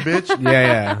donate, bitch?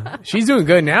 Yeah. She's doing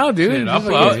good now, dude. Shit, I'll She's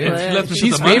put out. like- If she left me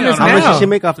She's some money famous on How her- much now. did she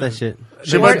make off that shit?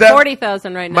 Shit, my dad,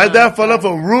 40,000 right now. my dad fell off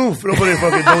a roof. Nobody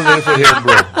fucking donated for him,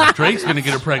 bro. Drake's gonna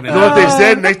get her pregnant. You know what they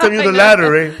said? Next time you're the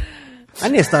ladder, eh? I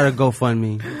need to start a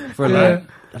GoFundMe for like,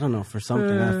 I don't know, for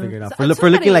something. I figured out for somebody-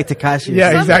 looking like Tekashi.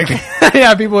 Yeah, exactly.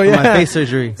 Yeah, people. For my Yeah. face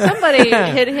surgery. Somebody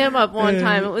hit him up one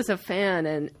time. It was a fan,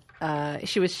 and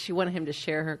she wanted him to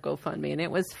share her GoFundMe, and it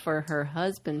was for her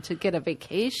husband to get a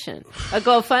vacation, a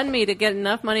GoFundMe to get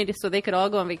enough money so they could all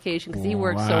go on vacation because he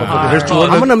worked so hard. Here's Oh,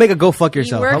 I'm gonna make a go fuck He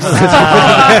yourself. worked How so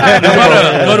about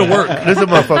hard. Go to work. Listen,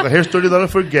 motherfucker. Here's $30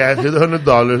 for gas. Here's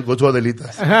 $100. Go to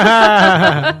Adelitas.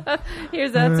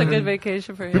 That's a good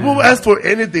vacation for him. People ask for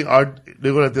anything.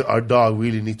 They're gonna think our dog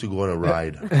really needs to go on a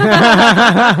ride. You did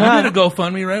a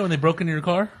GoFundMe, right? When they broke into your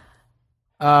car?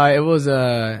 It was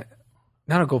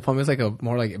not a GoFundMe. It was like a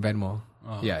more like a Venmo.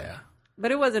 Yeah.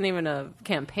 But it wasn't even a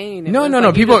campaign. It No, was no, like no.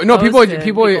 you People, just no, people, posted and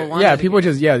people. wanted Yeah, to people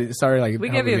get- just started like. We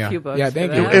give you helping a me few out. bucks Yeah, for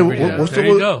thank that. you. Hey, Appreciate it. what's There the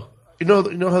you go. You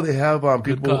know how they have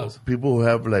cause. people who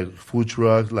have like food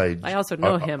trucks, like I also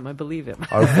know him. I believe him.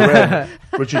 Our friend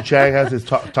Richard Chang has his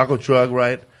taco truck,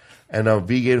 right? And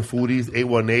Vegan Foodies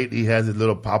 818, he has his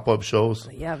little pop up shows.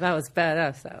 Yeah, that was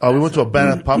badass. We went to a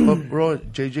badass pop up, bro.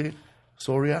 JJ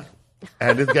Soria,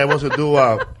 and this guy wants to do.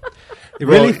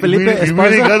 Really, Felipe you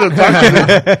really Esparza? gotta talk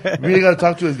to this. You really gotta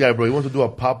talk to this guy, bro. He wants to do a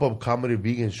pop up comedy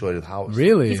vegan show at his house.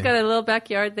 Really? He's got a little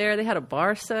backyard there. They had a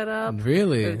bar set up.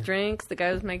 Really? With drinks. The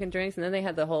guy was making drinks, and then they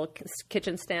had the whole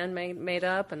kitchen stand made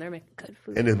up, and they're making good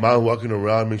food. And his mom walking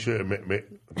around, make sure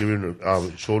giving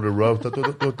shoulder rub.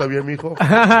 ¿Está bien, mijo?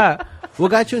 What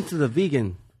got you into the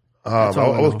vegan? I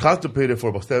all I was know. constipated for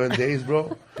about 7 days,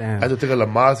 bro. Damn. I had to take a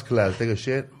Lamaze class, take a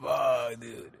shit.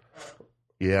 Dude.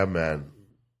 Yeah, man.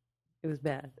 It was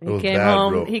bad. was bad,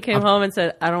 home. bro. He came home and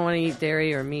said, "I don't want to eat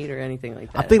dairy or meat or anything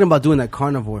like that." I'm thinking about doing that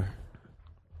carnivore.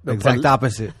 The exact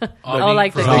opposite. oh,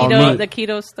 like the all keto, meat. the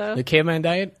keto stuff. The caveman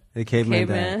diet. The caveman.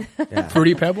 Caveman. diet. Yeah.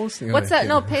 Fruity Pebbles? What's that?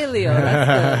 No, paleo.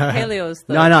 That's the, paleo's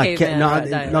the No,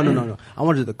 caveman diet. no. I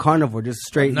wanted the carnivore, just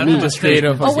straight Not meat. just Straight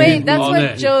up. Oh wait, that's all what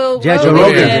day. Joe Yeah, Rogan Joe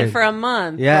Rogan did did. for a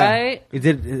month, Yeah, right?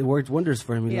 It worked wonders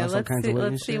for him. He Yeah, lost all let's kinds see. of weight.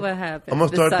 Let's and see shit. what happens. I'm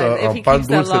gonna start Besides, the if he pan keeps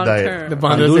that dulce long diet. term. The Pan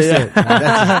Bundles, dulce. yeah. Nah,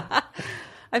 that's-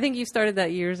 I think you started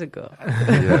that years ago.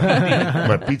 Yeah.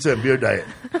 My pizza and beer diet.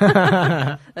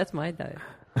 That's my diet.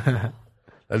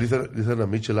 At least this is a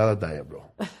michelada diet, bro.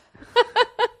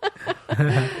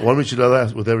 One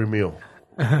michelada with every meal.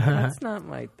 That's not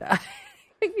my diet.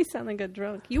 Make me sound like a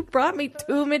drunk. You brought me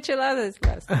 2 micheladas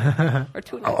last night. Or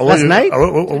 2 nights. Last night?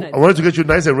 I wanted to get you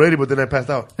nice and ready, but then I passed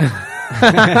out.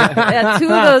 Yeah, 2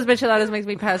 of those micheladas makes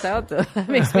me pass out, though. That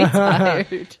makes me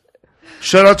tired.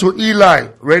 Shout out to Eli,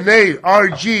 Renee,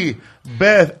 RG,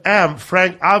 Beth, Am,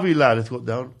 Frank Avila. Let's go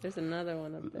down. There's another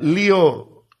one up there.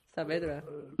 Leo Saavedra.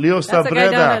 That's That's the guy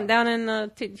Sabreda. down in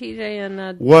TJ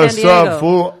and What's San Diego. up,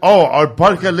 fool? Oh, our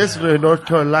podcast listener in North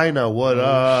Carolina. What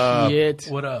up? Shit.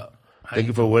 What up? Thank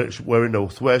you for wearing the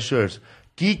sweatshirts.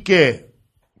 Kike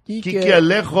Kike,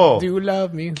 Alejo. do you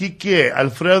love me? Kike,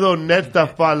 Alfredo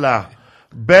Netafala,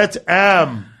 Bet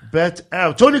Am,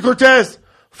 Tony Cortez,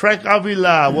 Frank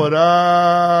Avila, what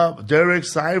up? Derek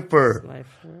Sniper.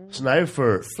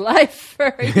 Slifer.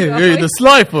 Hey, the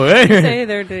slifer, eh? Say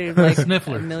they're doing like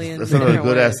Sniffler. a million. That's not a different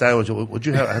good ways. ass sandwich. Would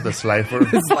you have had the slifer?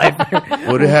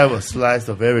 Would you have a slice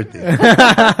of everything?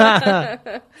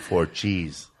 For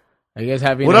cheese. Are you guys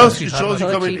having What a- else shows you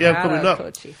coming up?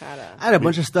 Cochijara. I had a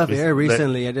bunch of stuff It's aired like-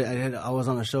 recently. I was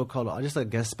on a show called just a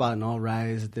guest spot in All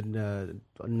Rise. Did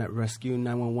Rescue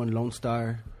 911 Lone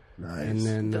Star. Nice. And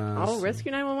then Oh,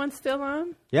 Rescue 911 still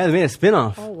on? yeah, they made a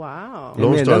spinoff. Oh, wow. They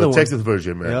Lone made Star, another the one. Texas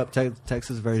version, man. Yep,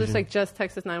 Texas So version. it's like just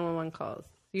Texas 911 calls.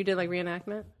 You did like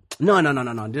reenactment?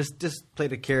 No. Just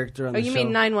played a character on Oh, the you show.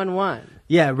 mean 911?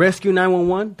 Yeah, Rescue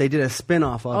 911. They did a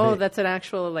spinoff of Oh, it. that's an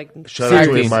actual like. Shout out to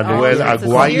Series. Emmanuel it's a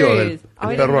Aguayo, series. el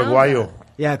I perro didn't know Aguayo.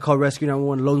 Yeah, called Rescue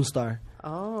 911 Lone Star.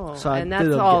 Oh, So I and did that's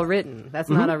a- all written. That's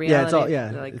not a Yeah, reality. it's all-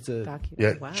 yeah, like it's a- docu-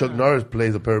 Yeah, wow. Chuck Norris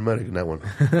plays a paramedic in that one.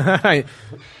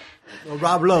 Oh,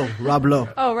 Rob Lowe. Oh,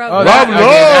 Rob. Oh, Rob okay,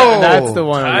 Lowe! that's the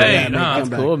one. Tight, Yeah, huh? that's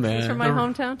Come cool, He's from man. my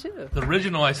hometown too. The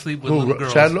original I Sleep with Who, Little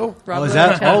Girls. Shadlow? Rob Oh, is Lowe that?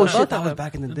 and Chadwick, Oh both shit, of that was them.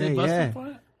 back in the Did day. they bust Yeah, him for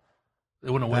it?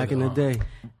 It went away. back in the though. day.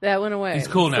 That went away. He's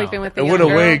cool now. Sleeping with the It young went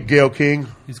away, girl. Gail King.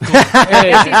 He's cool.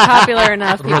 Because he's popular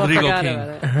enough, people Rodrigo forgot King.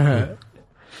 about it.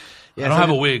 I don't have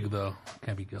a wig though.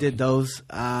 Can't be guilty. Did those,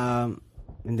 and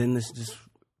then this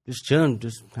just chilling,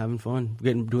 just having fun,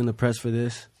 doing the press for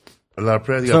this. A lot of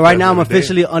press. So right now I'm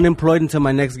officially unemployed until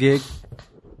my next gig.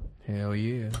 Hell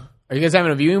yeah. Are you guys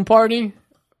having a viewing party?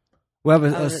 We have Oh,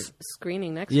 the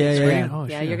screening next Yeah, week. yeah, right? yeah. Oh,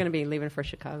 Yeah, shit. you're going to be leaving for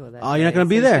Chicago. That Oh, you're not day, gonna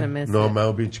be so he's there? gonna miss No, it. man,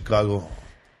 I'll be in Chicago.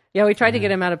 Yeah, we tried to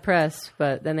get him out of press,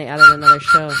 but then they added another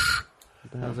show.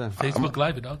 how's that? Facebook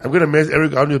Live, it, dog. I'm going to miss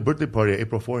Eric Andrews' birthday party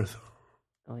April 4th.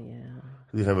 Oh yeah,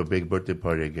 We have a big birthday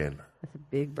party again. that's a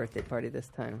big birthday party this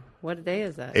time. What day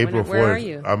is that? April 4th. Where are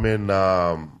you? I'm in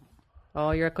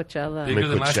Oh, you're at Coachella. Bigger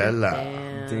than last year? Coachella.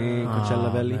 Damn. Dang,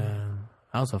 Coachella Valley.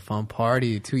 That was a fun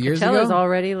party 2 years Coachella's ago.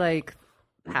 already like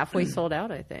halfway sold out.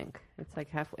 I think it's like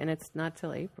halfway, and it's not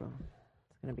till April.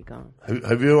 It's gonna be gone.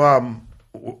 Have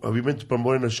you been to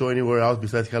promoting a show anywhere else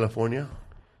besides California?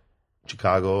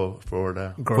 Chicago,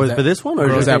 Florida. For this one or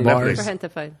Girls just at in- bars. For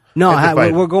Gentefied. No,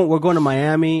 Gentefied. we're going to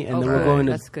Miami and then we're Okay. going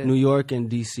to That's good. New York and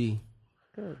DC.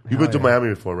 You've been to Miami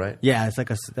before, right? Yeah, it's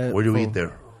like a. Where do you eat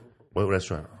there? What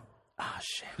restaurant? Ah,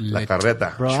 shit. La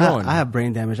Carreta. Bro, Tron. I have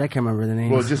brain damage. I can't remember the names.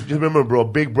 Bro, just remember, bro,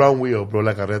 big brown wheel, bro,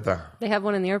 La Carreta. They have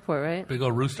one in the airport, right? Big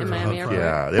old rooster. In Miami up Airport.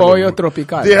 front. Yeah. Pollo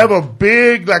Tropical. They have a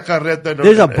big La Carreta.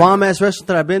 There's a bomb ass restaurant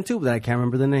that I've been to, but I can't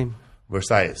remember the name.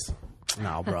 Versailles.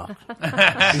 No, bro. Is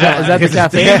that the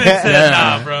cafe?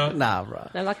 Nah, bro. Nah, bro.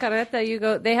 Now La Carreta, you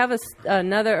go. They have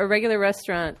a regular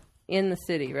restaurant in the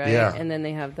city, right? Yeah. And then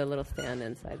they have the little stand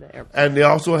inside the airport. And they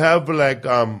also have like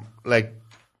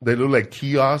they look like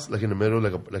kiosks, like in the middle,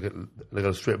 like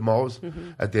a strip malls.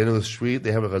 At the end of the street,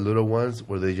 they have like a little ones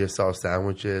where they just sell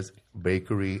sandwiches,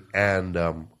 bakery, and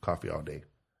coffee all day.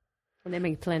 And they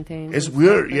make plantains. It's and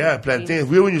weird, stuff, yeah, right? plantain. It's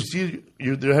weird when you see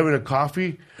they're having a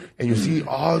coffee and you see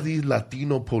all these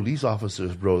Latino police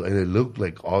officers, bro, and they look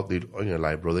like all they on your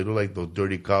life, bro. They look like those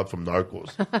dirty cops from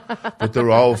Narcos, but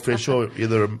they're all official,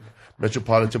 either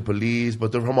Metropolitan Police,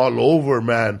 but they're from all over,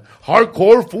 man.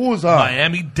 Hardcore fools, huh?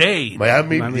 Miami-Dade.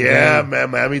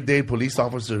 Miami-Dade police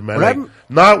officers, man. Right. Like,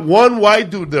 not one white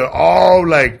dude. They're all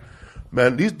like,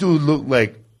 man, these dudes look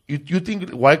like, you think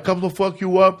white cops will fuck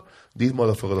you up? These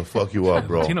motherfuckers will fuck you up,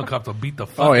 bro. Latino cops will beat the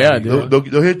fuck Oh, yeah, out of you. dude.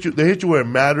 They'll hit you. They hit you where it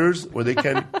matters, where they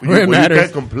can't. Where it where matters. you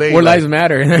can't complain. Where like- lives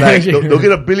matter. Like, they'll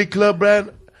get a Billy Club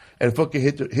brand, and fucking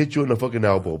hit you in the fucking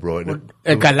elbow, bro. And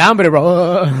El calambre,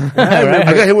 bro. I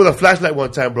got hit with a flashlight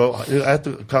one time, bro. I had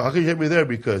to. How could you hit me there?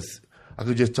 Because I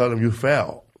could just tell them you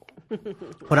fell.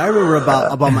 What I remember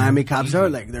about Miami cops,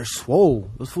 they're swole.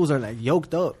 Those fools are like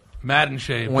yoked up. Mad and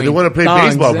shaved. They want to play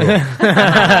baseball, bro.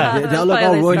 They all look all That's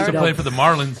why they roided started. up. Play for the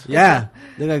Marlins. Yeah,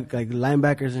 they got like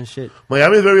linebackers and shit.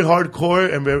 Miami is very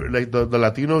hardcore, and very, like the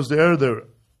Latinos there,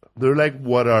 they're like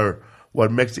what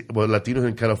Latinos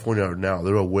in California are now.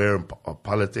 They're aware of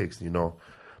politics, you know.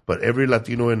 But every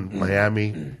Latino in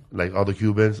Miami, like all the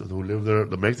Cubans who live there,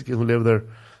 the Mexicans who live there,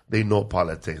 they know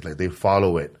politics. Like they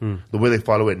follow it the way they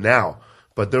follow it now.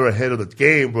 But they're ahead of the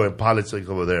game, bro, in politics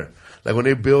over there. Like when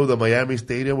they build the Miami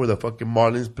Stadium where the fucking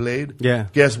Marlins played. Yeah.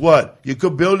 Guess what? You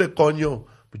could build it, coño,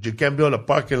 but you can't build a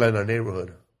parking lot in our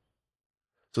neighborhood.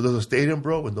 So there's a stadium,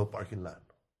 bro, with no parking lot.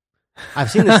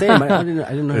 I've seen the same. I didn't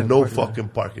know. There's no fucking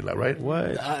parking lot, right?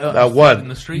 What? Not In one.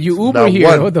 the streets. You Uber Not here.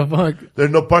 one. What the fuck?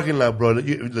 There's no parking lot, bro.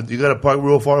 You got to park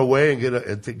real far away and get a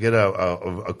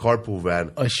carpool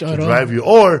van A to shuttle. drive you.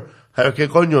 Or, ¿sabes qué,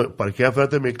 coño? Parquea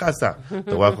frente de mi casa. Te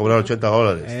voy a cobrar $80.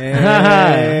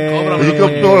 Cóbrame. You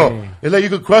could, no. It's like you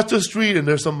could cross the street and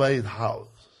there's somebody's house.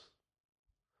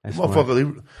 That's smart.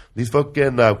 Motherfucker, these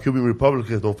fucking Cuban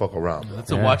Republicans don't fuck around. That's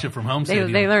a watch it from home They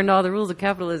city. learned all the rules of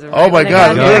capitalism. Oh right, my when they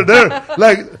God, got here.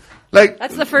 they're like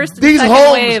That's the first and these second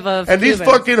homes wave of and these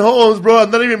Cubans. fucking homes, bro, are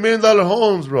not even $1 million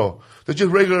homes, bro. They're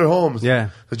just regular homes. Yeah.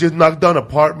 They just knocked down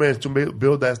apartments to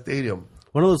build that stadium.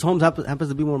 One of those homes happens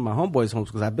to be one of my homeboys' homes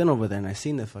because I've been over there and I've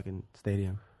seen the fucking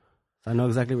stadium. So I know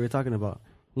exactly what you're talking about.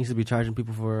 He used to be charging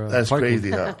people for That's parking. crazy,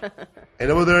 huh?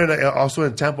 And over there, also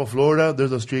in Tampa, Florida,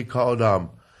 there's a street called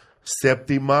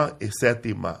Septima y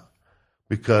Sétima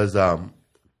because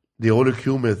the older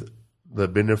Cubans that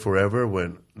have been there forever,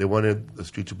 when they wanted the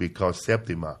street to be called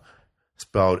Septima,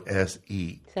 spelled Seventh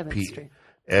Street.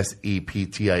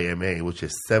 Septima, which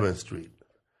is 7th Street.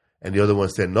 And the other one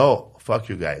said, no, fuck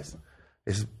you guys.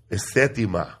 It's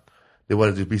Sétima. They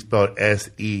wanted it to be spelled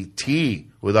S-E-T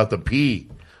without the P.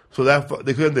 So that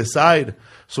they couldn't decide.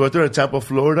 So right there in Tampa,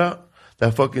 Florida,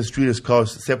 that fucking street is called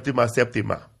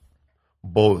Septima.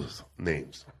 Both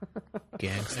names.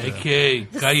 A.K.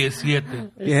 Calle Siete.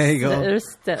 There you go.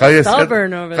 They're Calle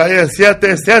stubborn over there.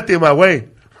 Calle Sétima, way.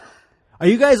 Are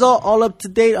you guys all up to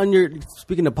date on your,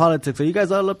 speaking of politics, are you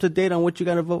guys all up to date on what you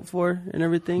got to vote for and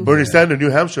everything? Bernie Sanders, New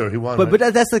Hampshire, he won. But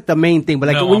that's like the main thing. But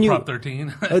like No, when on you, Prop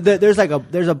 13. there's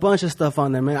a bunch of stuff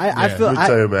on there, man. I feel, Let me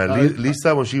tell you, man.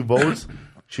 Lisa, when she votes,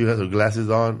 she has her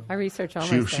glasses on. I research all my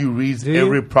She stuff. reads Do you?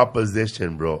 every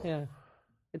proposition, bro. Yeah.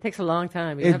 It takes a long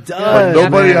time. You It have to- does. But Yeah,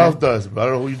 nobody man. else does. Bro. I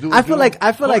don't know who you do. I feel like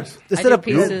instead I of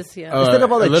do pieces, yeah. instead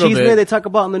of all a the little cheese bit. they talk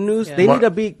about in the news, Yeah. they Mar- need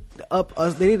to be up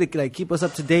us. They need to like keep us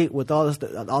up to date with all this,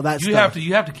 all that You stuff.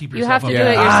 have to keep You yourself have to up. do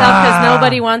it Yeah. yourself because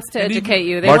nobody wants to educate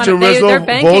you. Martin Rizzo They're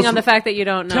banking votes- on the fact that you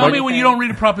don't know. Tell me when anything. you don't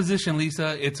read a proposition,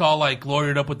 Lisa. It's all like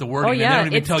lawyered up with the wording. Oh and yeah, they don't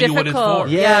even it's tell difficult. you what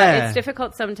it's for. Yeah. Yeah, it's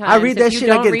difficult sometimes. I read if that you shit,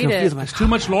 I don't get read confused. it. I'm like, It's too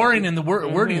much lawyering in the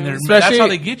wording there. Especially- That's how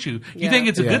they get you. You Yeah. think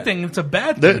it's a Yeah. good thing. It's a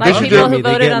bad They- thing. they Like should people do- who They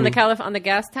voted get on me. the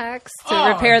gas tax to Oh,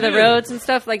 repair the dude. roads and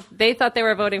stuff, like they thought they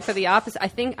were voting for the opposite.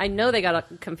 I know they got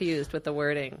confused with the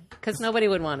wording because nobody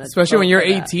would want to. Especially when you're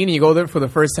 18 and you go there for the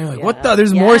first time. Like, Yeah. what the?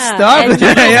 There's Yeah. more stuff. And-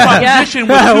 Proposition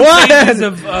with two What? pages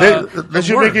of They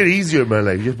should work. make it easier, man.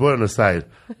 Like, just put it on the side.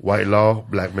 White law,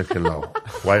 black Mexican law.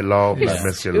 White law, black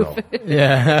Mexican law.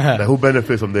 Yeah. Like, who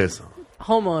benefits from this?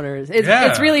 homeowners. Yeah.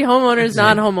 It's really homeowners,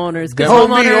 non-homeowners. Because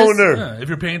Homie homeowners, owner. Yeah, if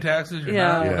you're paying taxes, you're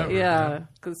yeah, not. yeah,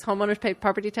 because homeowners pay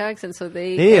property tax, and so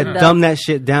they They end had up- dumbed that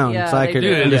shit down Yeah, so I they could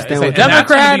did. Dude, understand it's what like that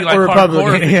that's gonna Democrat be like or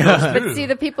hardcore Republican? if it goes Yeah. But through. see,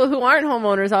 the people who aren't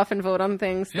homeowners often vote on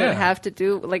things Yeah. that have to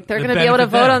do, like they're That going to be able to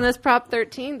benefit vote them. on this Prop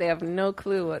 13. They have no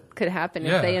clue what could happen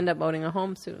Yeah. if they end up owning a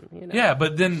home soon. You know? Yeah,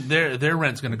 but then their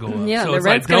rent's going to go up. Yeah, so the it's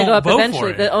rent's like, going to go don't up vote for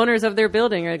eventually. it. The owners of their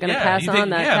building are going to pass you on think-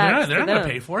 that yeah, tax. they're not to going to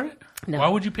them. pay for it. No. Why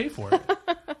would you pay for it?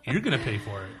 You're going to pay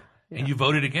for it, and you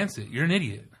voted against it. You're an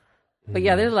idiot. But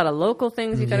yeah, there's a lot of local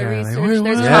things you got to Yeah, like, research. wait,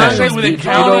 There's what? Yeah. Congress Especially within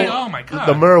people. county. Oh my god.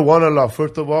 The marijuana law,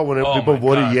 first of all, when Oh people my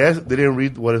voted God. yes, they didn't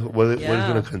read what it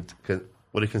Yeah. was going to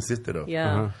what it consisted of.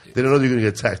 Yeah. They didn't know you're going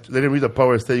to get taxed. They didn't read the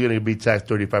power that said you're going to be taxed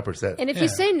 35%. And if Yeah. you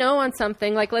say no on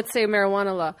something, like let's say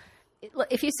marijuana law,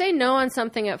 if you say no on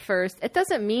something at first, it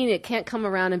doesn't mean it can't come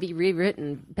around and be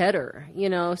rewritten better, you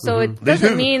know? So it They doesn't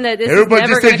do. mean that this Everybody is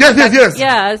never just say, going to yes, come back. yes, yes.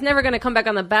 Yeah, it's never going to come back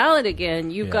on the ballot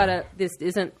again. You've Yeah. got to, this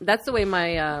isn't, that's the way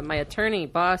my attorney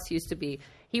boss used to be.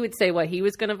 He would say what he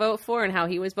was going to vote for and how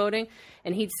he was voting.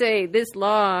 And he'd say, this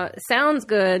law sounds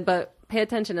good, but pay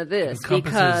attention to this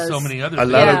Encompasses because so many other A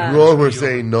things. lot Yeah. of growers were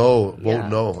saying no, vote Yeah.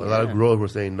 no. A lot of Yeah. growers were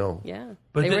saying no. Yeah.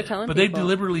 But They were telling but they people.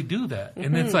 deliberately do that,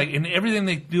 and it's like, and everything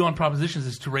they do on propositions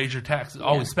is to raise your taxes.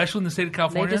 Always, especially in the state of They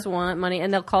California. just want money,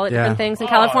 and they'll call it Yeah. different things. In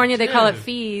California, they call it dude.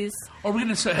 fees. Or we're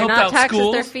going to They're help not out taxes,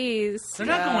 schools. they're fees. They're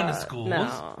not going to schools.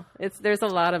 No, there's a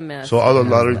lot of mess. So all the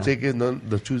lottery tickets,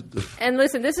 And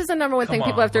listen, this is the number one thing Come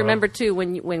people on, have to bro. remember too.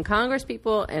 When Congress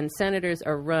people and senators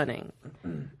are running,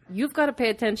 you've got to pay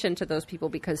attention to those people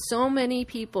because so many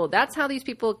people. That's how these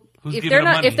people. Who's If giving they're them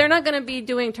not, money? if they're not going to be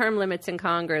doing term limits in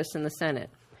Congress and the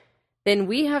Senate, then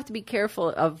we have to be careful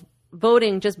of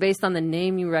voting just based on the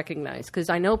name you recognize. Because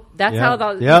I know that's Yep. how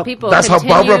the Yep. people. That's how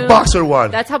Barbara Boxer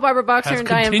won. That's how Barbara Boxer Has and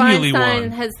Dianne continually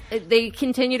Feinstein won. they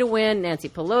continue to win. Nancy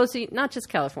Pelosi, not just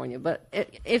California, but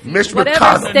if Mitch whatever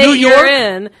McConnell. state New you're York?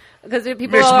 in, because people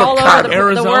Mitch are all over McConnell. the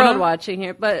Arizona? world watching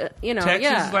here. But Texas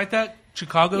yeah, is like that.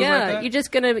 Chicago's yeah, like that. you're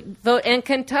just gonna vote. And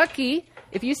Kentucky,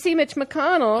 if you see Mitch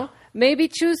McConnell, maybe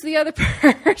choose the other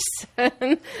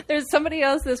person. There's somebody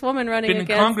else, this woman running been in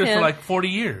against Congress him, for like 40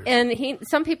 years. and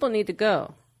some people need to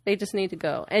go. They just need to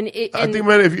go. And I think,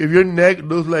 man, if your neck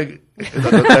looks like a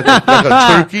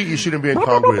turkey, you shouldn't be in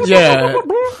Congress. Yeah,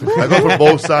 I go for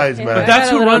both sides, man. But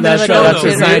that's who runs the that's show, that's though.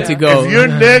 the sign to go. If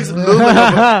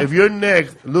your neck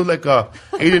looks like a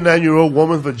 89-year-old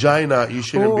woman's vagina, you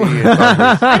shouldn't be in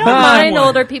Congress. I don't mind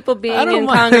older people being don't in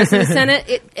mind. Congress and the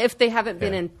Senate if they haven't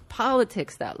been in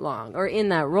politics that long or in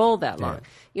that role that long.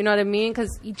 You know what I mean?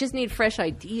 Because you just need fresh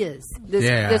ideas. This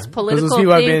Yeah. this 'Cause political those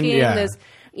people have been- thinking. yeah. This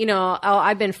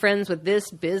I've been friends with this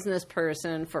business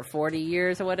person for 40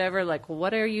 years or whatever. Like,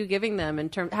 what are you giving them in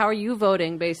terms? How are you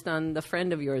voting based on the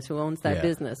friend of yours who owns that Yeah.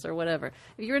 business or whatever?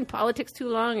 If you're in politics too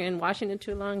long or in Washington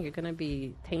too long, you're going to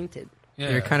be tainted.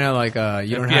 Yeah. You're kind of like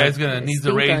you don't FBI's have needs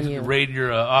to stink on you. raid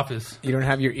your office. you don't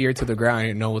have your ear to the ground.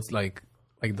 You know what's like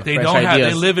the They fresh don't have.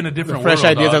 ideas. They live in a different the fresh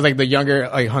world. ideas dog. of like the younger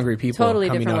hungry people. Totally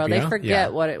coming different up, world. you They know? forget Yeah.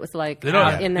 what it was like They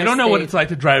don't. in They their don't know what state. it's like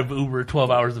to drive Uber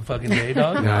 12 hours a fucking day,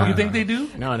 dog. No. You think they do?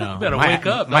 No. You better my, wake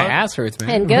up. My dog. ass hurts, man.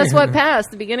 And guess what passed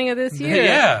the beginning of this year?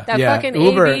 Yeah. That Yeah. fucking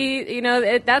Uber.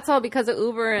 AB, that's all because of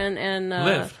Uber and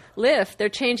Lyft. Lyft. They're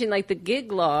changing like the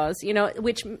gig laws,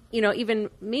 which, even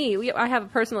me, I have a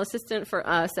personal assistant for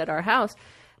us at our house.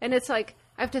 And it's like,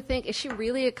 I have to think, is she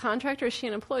really a contractor or is she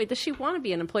an employee? Does she want to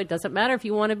be an employee? Doesn't matter if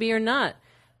you want to be or not.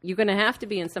 You're going to have to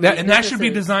be in some of these And that should be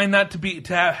businesses. designed not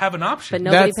to have an option. But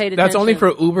nobody that's paid attention. that's only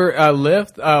for Uber,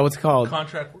 Lyft. What's it called?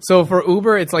 Contract. So for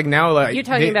Uber, it's like now like You're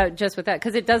talking they- about just with that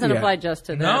because it doesn't Yeah. apply just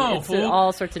to them. No, it's fool.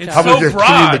 all sorts of It's jobs. How so about just broad.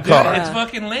 cleaning the dude. car? It's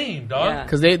fucking lame, dog. Yeah.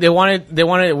 because they wanted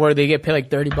it where they get paid like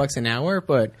 $30 an hour,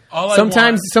 but All I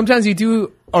sometimes want- you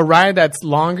do a ride that's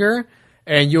longer.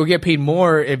 And you'll get paid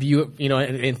more if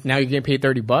and now you're getting paid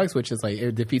 $30, which is like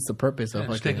it defeats the purpose of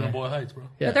Just like taking the Boyle Heights, bro.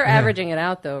 But they're averaging it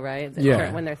out, though, right?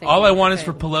 Yeah. When they're thinking All I want is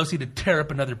okay. for Pelosi to tear up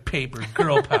another paper.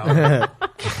 Girl power.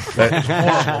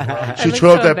 She looks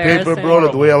threw up so that paper, bro,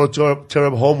 embarrassing. the way I would tear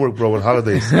up homework, bro, on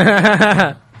holidays.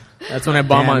 That's when I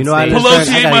bomb on I stage. Pelosi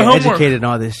I ain't gotta my get homework. educated in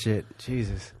all this shit.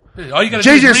 Jesus. All you got to do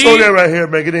JJ is Soria right here,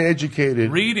 man, getting educated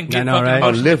read and I get know, fucking right? on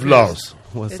emotionally live pissed. laws.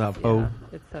 What's It's- up, ho? yeah,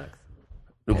 it sucks.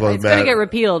 Because, It's going to man, get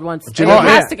repealed once. It Jenna-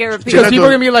 has yeah. to get repealed. Because people are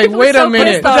gonna be like, People are wait so a minute.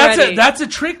 pissed But already. that's a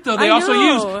trick though. They I also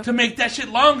know. use to make that shit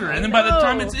longer, and then by the I know.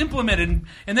 time it's implemented,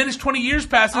 and then it's 20 years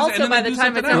passes, and Also, then by they the do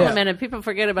time it's something else. implemented, people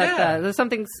forget about Yeah. that. There's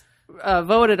something's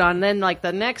voted on, then like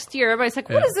the next year, everybody's like,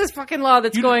 "What is this fucking law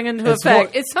that's You- going into it's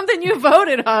effect?" more- It's something you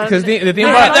voted on. Because the thing Yeah,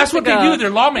 about that's what they do. They're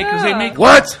lawmakers. They Yeah. make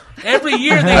what? every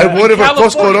year. They I voted for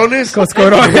California-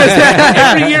 Coscorones.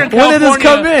 Every year in When did this California,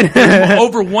 come in? there's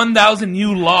over 1,000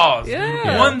 new laws.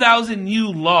 Yeah. 1,000 new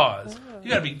laws. You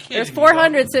gotta be kidding. There's me,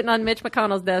 400 sitting on Mitch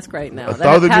McConnell's desk right now. that have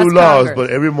 1,000 passed new laws, Congress. but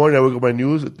every morning I wake up my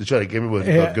news, they try to give me with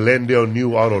Glendale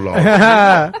new auto law.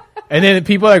 and then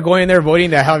people are going in there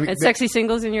voting to have And sexy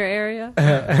singles in your area.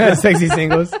 sexy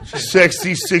singles.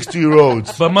 Sexy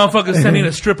 60-year-olds. But motherfuckers sending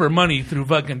a stripper money through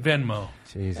fucking Venmo.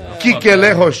 Jesus. Kike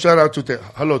Alejo, shout out to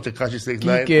hello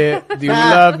Tekashi69. Kike, do you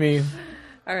love me?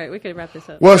 All right, we can wrap this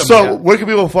up. Well, so where can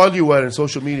people follow you at in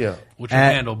social media? What's your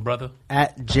handle, brother?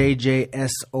 At JJ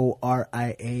Soria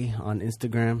on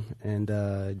Instagram and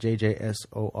JJ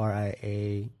Soria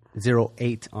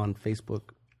 08 on Facebook.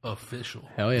 Official.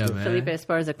 Hell yeah, man. Felipe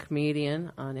Esparza,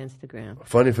 comedian on Instagram.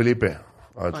 Funny Felipe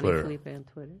on Funny Twitter. Felipe on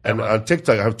Twitter. And on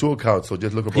TikTok, I have 2 accounts, so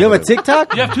just look up. You have a both of them.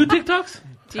 TikTok? You have 2 TikToks?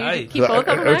 Do you Tight. keep both of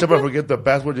them Every time I active? forget the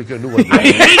password, you get a new one. I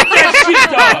hate that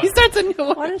shit, dog. He starts a new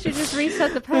one. Why don't you just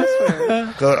reset the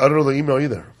password? 'Cause I don't know the email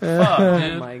either. Fuck, Oh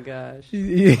dude. my gosh.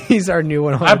 He's our new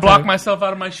one. all I the blocked time. myself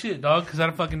out of my shit, dog, because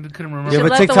I fucking couldn't remember. You have a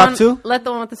Let TikTok the one, too? Let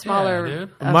the one with the smaller. Yeah,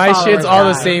 dude. My followers shit's all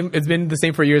the die. same. It's been the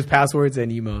same for years. Passwords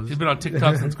and He's emails. been on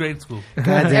TikTok since grade school. God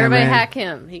damn, Everybody man. hack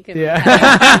him. He can. Yeah.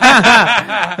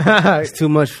 too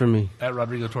much for me. At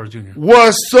Rodrigo Torres Jr.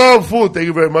 What's up, fool? Thank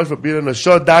you very much for being on the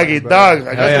show, doggy dog.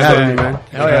 I got Hell you yeah, something, man.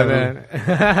 Hell yeah, man.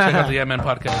 Check out the Yeah Man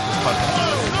podcast.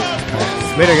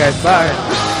 Later, guys.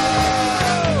 Bye.